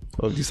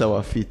of this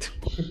our faith.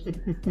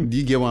 Do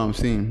you get what I'm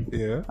saying?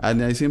 Yeah.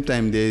 And at the same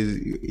time,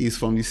 it's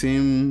from the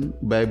same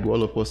Bible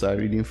all of us are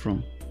reading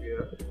from.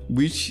 Yeah.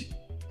 Which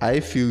I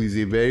feel is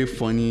a very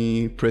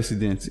funny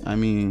precedent. I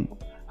mean,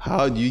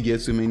 how do you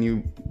get so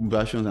many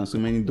versions and so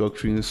many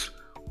doctrines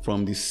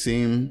from the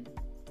same,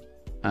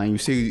 and you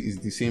say it's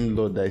the same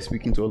Lord that is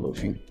speaking to all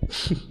of you?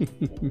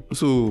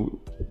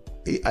 So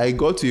I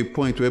got to a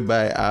point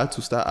whereby I had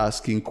to start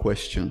asking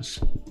questions.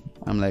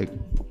 I'm like,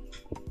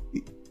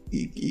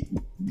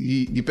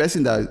 the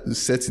person that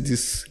sets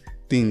this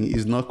thing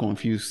is not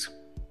confused.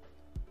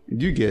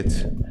 Do you get?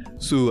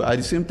 So at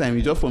the same time,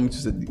 it's just for me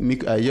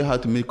to I just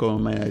had to make up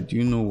my mind. Do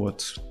you know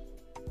what?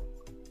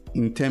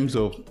 In terms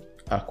of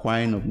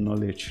acquiring of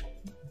knowledge,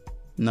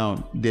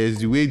 now there's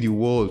the way the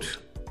world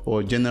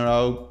or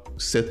general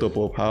setup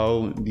of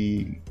how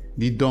the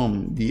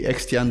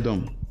extern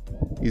dom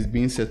is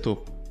being set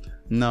up.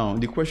 Now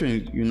the question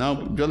is, you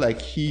now, just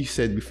like he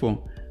said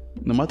before,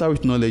 no matter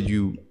which knowledge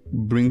you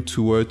bring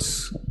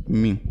towards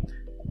me,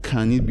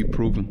 can it be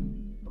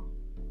proven?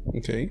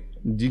 Okay.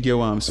 Do you get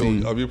what I'm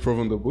saying? So have you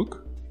proven the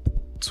book?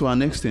 To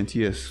an extent,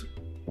 yes,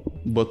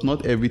 but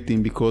not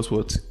everything, because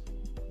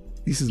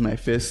this is my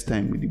first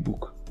time with the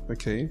book.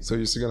 Okay, so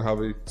you're still gonna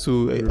have it.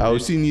 So I will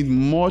still need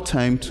more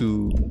time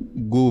to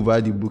go over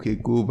the book.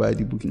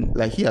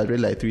 Like he had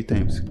read like 3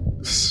 times.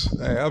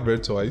 I have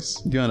read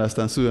twice. Do you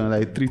understand? So I'm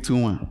like 3, 2,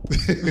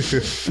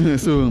 1.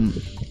 So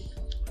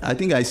I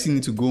think I still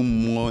need to go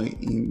more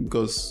in,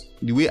 because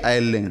the way I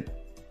learn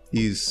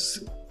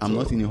is I'm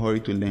not in a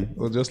hurry to learn.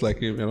 Well, just like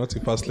him, you're not a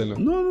fast learner.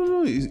 No.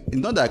 It's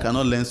not that I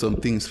cannot learn some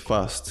things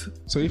fast.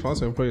 So if I want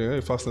to employ you, you're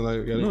a fast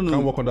learner, you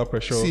can't work under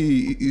pressure.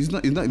 See, it's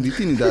not. The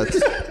thing is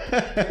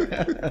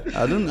that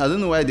I don't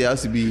know why they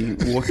have to be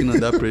working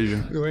under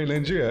pressure. We're in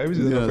Nigeria,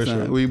 everything's under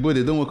pressure. We both,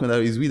 they don't work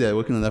under. It's we that are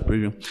working under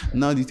pressure.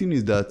 Now the thing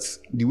is that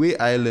the way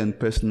I learn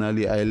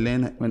personally, I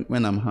learn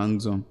when I'm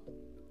hands-on.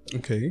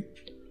 Okay.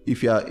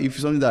 If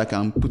it's something that I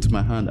can put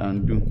my hand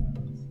and do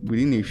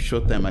within a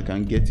short time, I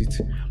can get it.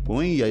 But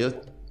when you are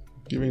just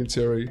give me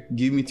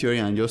theory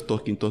and just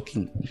talking,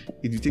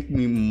 it will take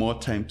me more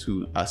time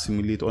to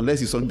assimilate,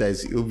 unless it's something that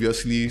is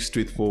obviously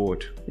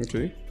straightforward.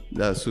 Okay.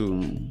 That's so.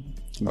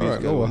 All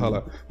right, no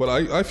wahala. But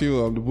I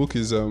feel the book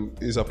is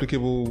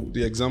applicable.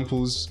 The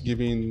examples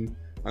given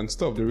and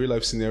stuff, the real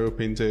life scenario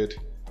painted,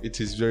 it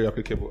is very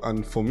applicable.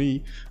 And for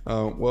me,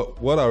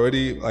 what I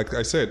already, like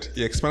I said,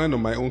 he expanded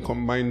on my own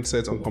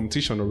mindset on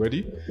competition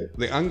already.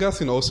 The anger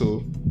thing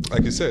also,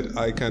 like you said,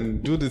 I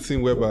can do the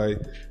thing whereby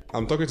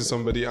I'm talking to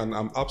somebody and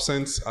I'm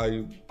absent.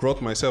 I brought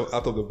myself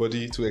out of the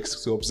body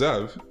to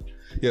observe.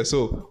 Yeah,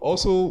 so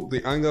also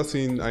the anger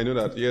thing, I know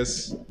that,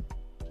 yes,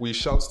 we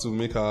shout to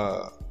make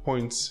our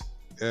points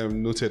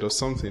noted or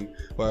something,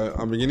 but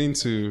I'm beginning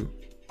to,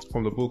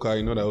 from the book,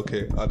 I know that,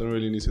 okay, I don't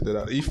really need to do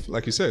that. If,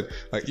 like you said,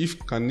 like is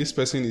this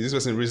person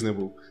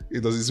reasonable?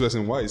 Is this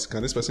person wise?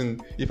 Can this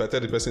person, if I tell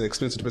the person,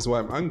 explain to the person why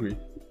I'm angry,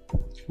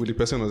 will the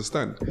person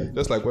understand?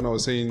 Just like when I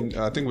was saying,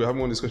 I think we're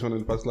having one discussion on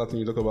the particular thing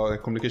you talk about,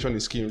 like communication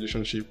is key in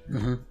relationship.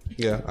 Mm-hmm.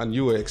 Yeah, and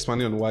you were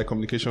expanding on why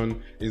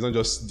communication is not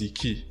just the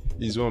key,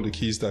 it's one of the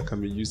keys that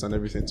can be used and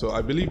everything. So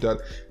I believe that,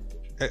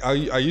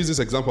 I use this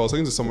example. I was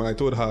talking to someone, I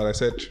told her, I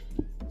said,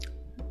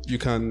 you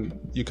can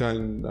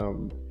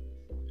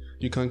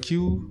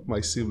kill my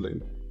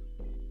sibling,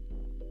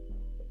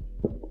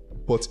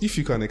 but if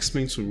you can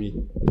explain to me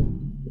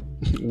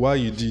why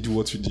you did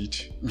what you did,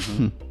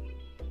 mm-hmm.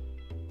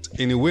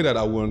 in a way that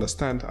I will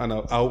understand, and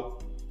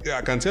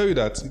I can tell you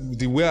that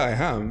the way I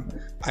am,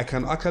 I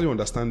can actually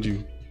understand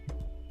you.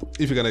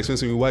 If you can explain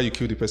to me why you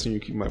killed the person, you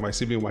killed my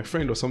sibling, my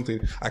friend or something,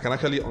 I can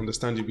actually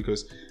understand you,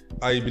 because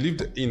I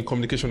believe in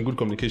communication, good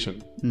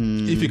communication.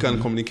 Mm. If you can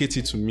communicate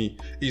it to me,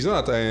 it's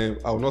not that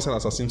I will not send an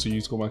assassin to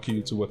you to come and kill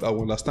you too, but I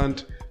will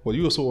understand, but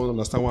you also will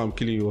understand why I'm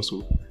killing you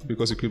also,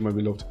 because you killed my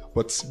beloved.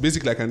 But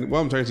basically, what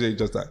I'm trying to say is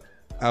just that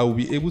I will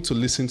be able to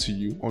listen to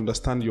you,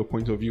 understand your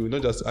point of view,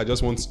 not just, I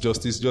just want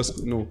justice,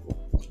 just no.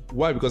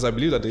 Why? Because I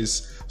believe that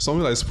there's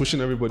something that is pushing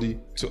everybody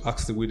to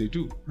act the way they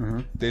do. Mm-hmm.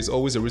 There's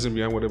always a reason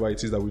behind whatever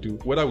it is that we do,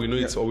 whether we know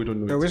it or we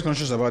don't know We're always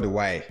conscious about the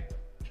why.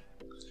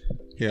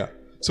 Yeah.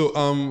 So,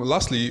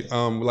 lastly,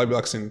 like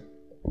asking,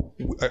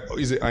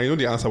 I know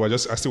the answer, but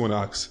I still want to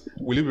ask,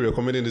 will you be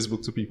recommending this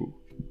book to people?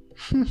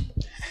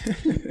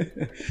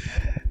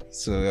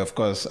 So, of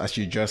course, as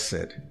you just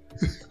said,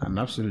 and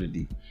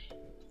absolutely.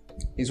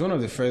 It's one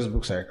of the first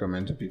books I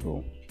recommend to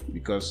people,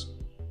 because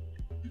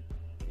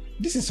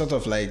this is sort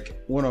of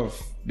like one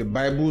of the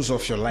Bibles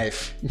of your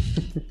life,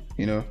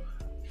 you know,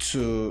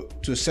 to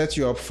set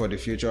you up for the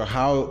future.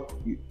 How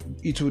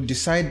it will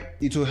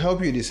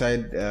help you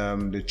decide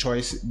the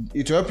choice.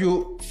 It will help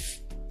you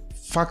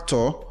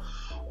factor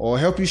or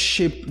help you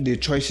shape the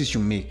choices you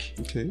make.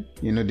 Okay.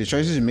 You know, the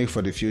choices you make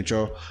for the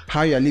future,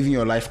 how you are living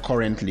your life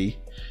currently,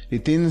 the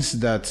things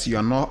that you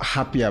are not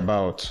happy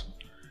about.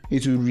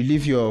 It will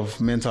relieve you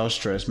of mental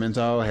stress,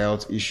 mental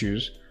health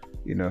issues,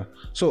 you know.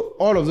 So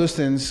all of those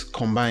things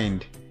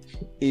combined,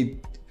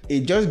 it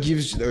just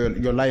gives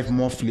your life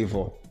more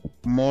flavor,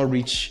 more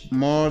rich,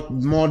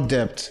 more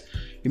depth.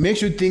 It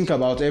makes you think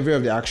about every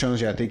of the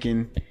actions you're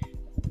taking.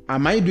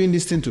 Am I doing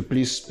this thing to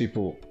please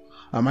people?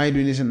 Am I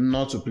doing this thing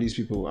not to please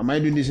people? Am I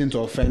doing this thing to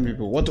offend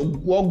people? What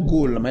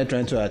goal am I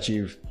trying to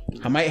achieve?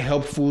 Am I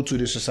helpful to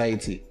the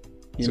society?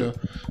 You know,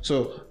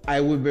 so I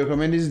would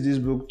recommend this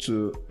book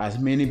to as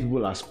many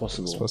people as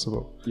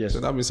possible. Yes. So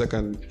that means I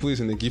can put it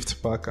in a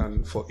gift pack,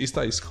 and for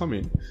Easter is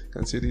coming, I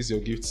can say this is your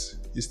gift,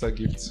 Easter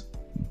gift.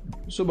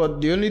 So,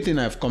 but the only thing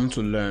I've come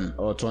to learn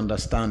or to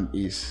understand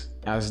is,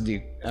 as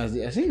the I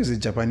think it's a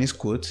Japanese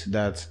quote,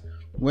 that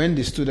when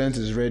the student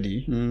is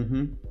ready,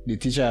 the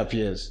teacher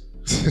appears.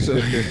 So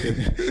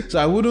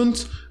I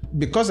wouldn't,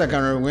 because I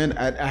can recommend,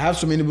 I have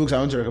so many books I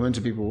want to recommend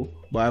to people,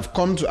 but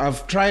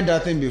I've tried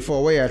that thing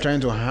before where you're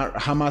trying to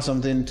hammer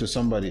something to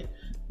somebody.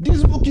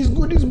 This book is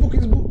good,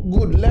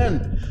 good,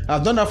 learn.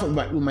 I've done that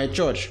with my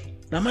church.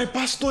 Now my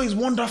pastor is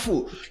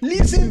wonderful.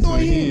 Listen to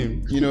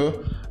him. You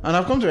know, and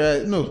I've come to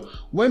realize, no,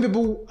 when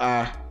people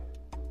are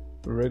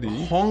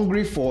ready,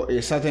 hungry for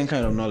a certain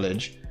kind of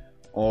knowledge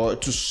or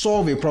to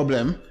solve a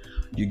problem,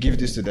 you give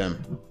this to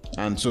them.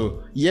 And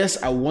so,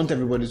 yes, I want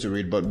everybody to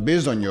read, but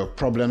based on your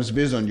problems,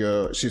 based on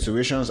your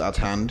situations at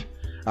hand,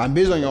 and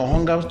based on your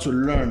hunger to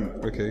learn,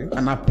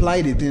 and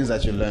apply the things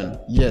that you learn,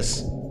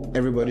 yes,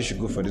 everybody should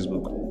go for this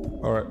book.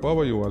 All right. What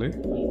about you,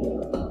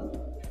 Wale?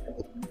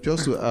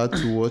 Just to add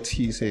to what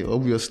he said,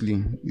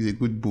 obviously, it's a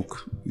good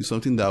book. It's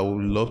something that I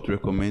would love to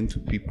recommend to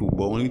people,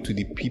 but only to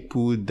the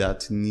people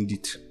that need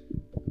it.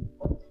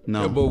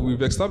 Now, but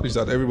we've established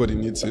that everybody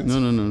needs it.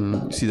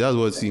 No. See, that's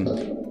what's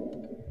in.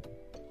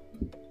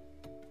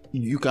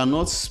 You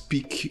cannot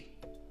speak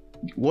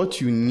what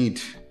you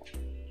need.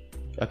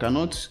 I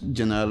cannot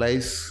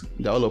generalize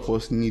that all of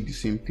us need the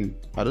same thing.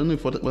 I don't know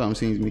if what I'm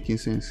saying is making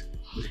sense.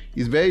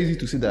 It's very easy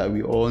to say that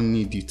we all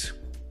need it.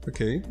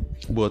 Okay.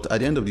 But at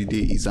the end of the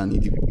day, it's an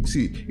individual.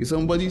 See, if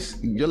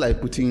somebody's, you're like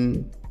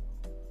putting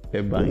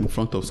eba in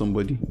front of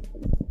somebody.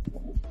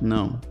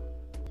 Now,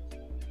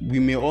 we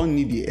may all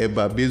need the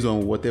eba based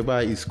on whatever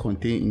is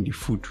contained in the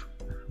food.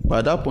 But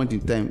at that point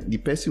in time, the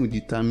person will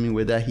determine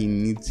whether he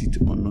needs it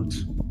or not.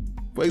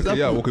 For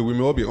example, we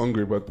may all be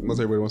hungry, but not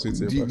everybody wants to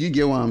eat it. Do you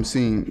get what I'm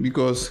saying?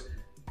 Because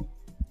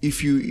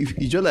if you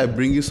just like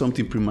bringing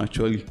something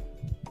prematurely,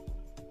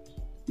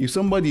 if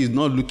somebody is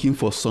not looking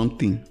for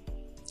something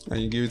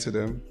and you give it to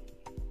them,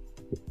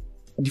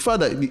 the fact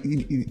that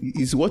it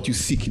is what you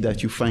seek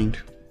that you find.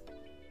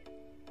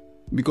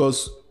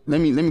 Because let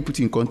me put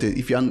it in context.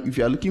 If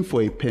you are looking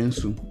for a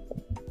pencil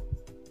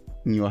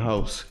in your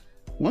house,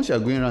 once you are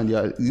going around,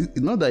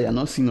 it's not that you are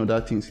not seeing other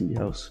things in the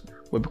house,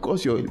 but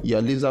because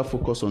you're laser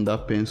focused on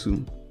that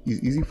pencil,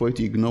 it's easy for you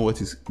to ignore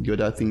what is the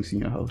other things in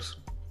your house.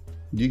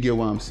 Do you get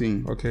what I'm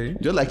saying? Okay.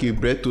 Just like a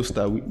bread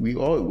toaster, we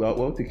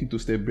all taking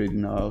toasted bread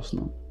in our house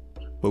now,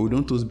 but we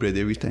don't toast bread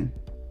every time.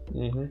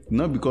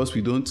 Not because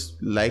we don't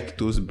like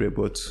toast bread,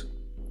 but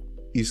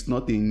it's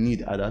not a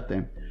need at that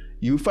time.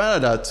 You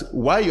find out that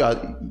while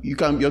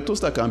your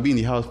toaster can be in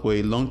the house for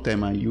a long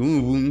time and you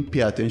won't even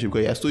pay attention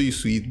because you're so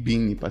used to it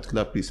being in a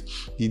particular place.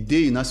 The day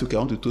you now say, okay, I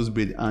want to toast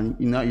bread, and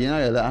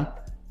you're like,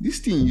 this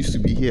thing used to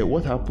be here.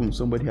 What happened?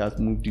 Somebody has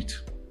moved it.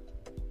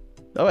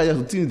 That's why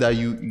there's things that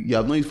you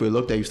have not used for a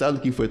long time. You start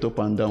looking for it up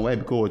and down. Why?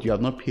 Because you have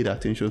not paid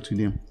attention to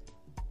them.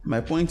 My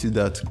point is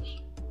that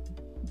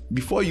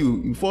before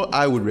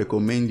I would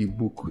recommend the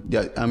book,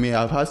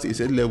 I've had a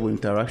certain level of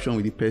interaction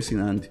with the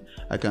person, and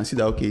I can see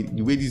that, okay,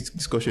 the way this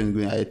discussion is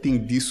going, I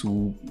think this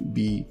will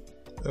be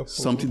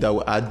something that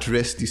will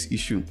address this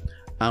issue.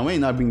 And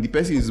when the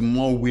person is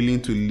more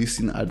willing to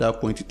listen at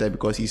that point in time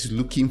because he's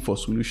looking for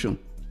solution.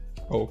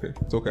 Oh, okay.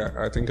 It's okay.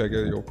 I think I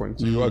get your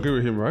point. You agree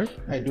with him, right?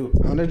 I do.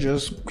 I want to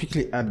just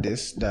quickly add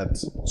this, that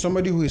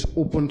somebody who is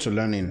open to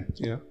learning,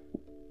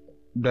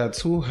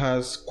 who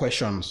has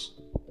questions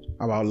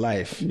about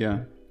life,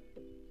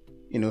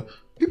 you know,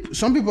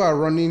 some people are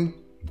running.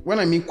 When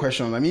I mean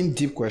questions, I mean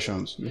deep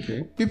questions.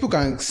 Okay. People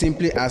can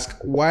simply ask,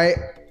 why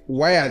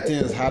are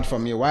things hard for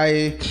me?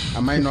 Why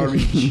am I not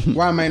rich?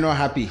 Why am I not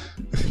happy?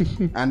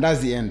 And that's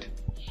the end.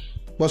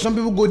 But some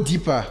people go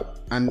deeper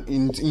and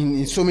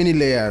in so many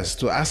layers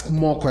to ask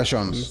more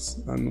questions.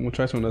 And we'll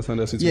try to understand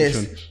the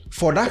situation. Yes.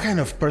 For that kind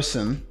of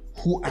person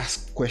who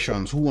asks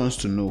questions, who wants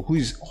to know, who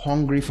is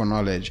hungry for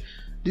knowledge,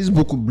 this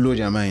book will blow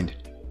your mind.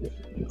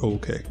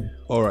 Okay.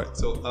 All right.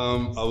 So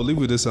I will leave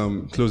with this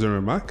closing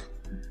remark.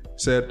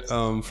 Said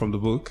from the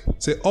book.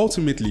 Say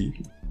ultimately,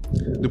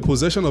 the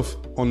possession of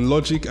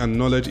logic and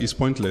knowledge is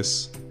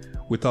pointless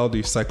without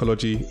the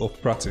psychology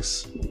of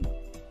practice.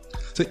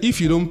 So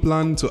if you don't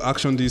plan to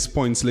action these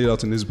points laid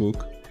out in this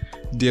book,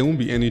 there won't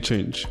be any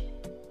change.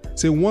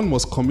 Say one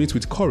must commit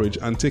with courage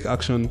and take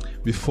action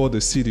before they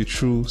see the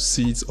true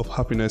seeds of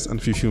happiness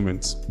and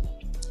fulfillment.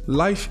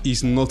 Life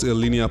is not a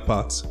linear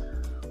path,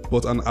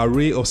 but an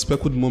array of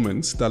speckled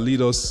moments that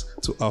lead us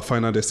to our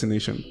final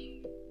destination.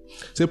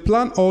 So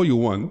plan all you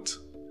want,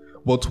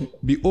 but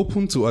be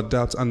open to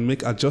adapt and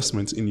make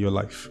adjustments in your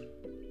life.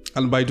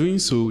 And by doing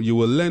so, you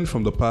will learn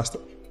from the past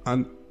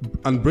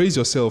and brace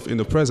yourself in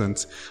the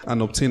present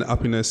and obtain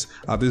happiness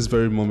at this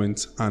very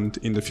moment and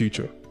in the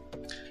future.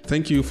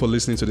 Thank you for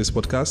listening to this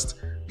podcast.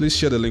 Please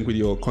share the link with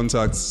your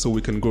contacts so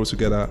we can grow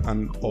together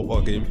and up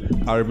our game.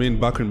 I remain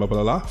Bakrin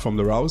Babalala from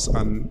The Rouse,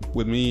 and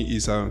with me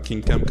is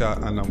King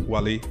Kemka and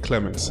Wale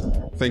Clements.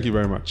 Thank you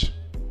very much.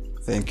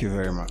 Thank you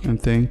very much.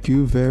 And thank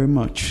you very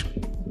much.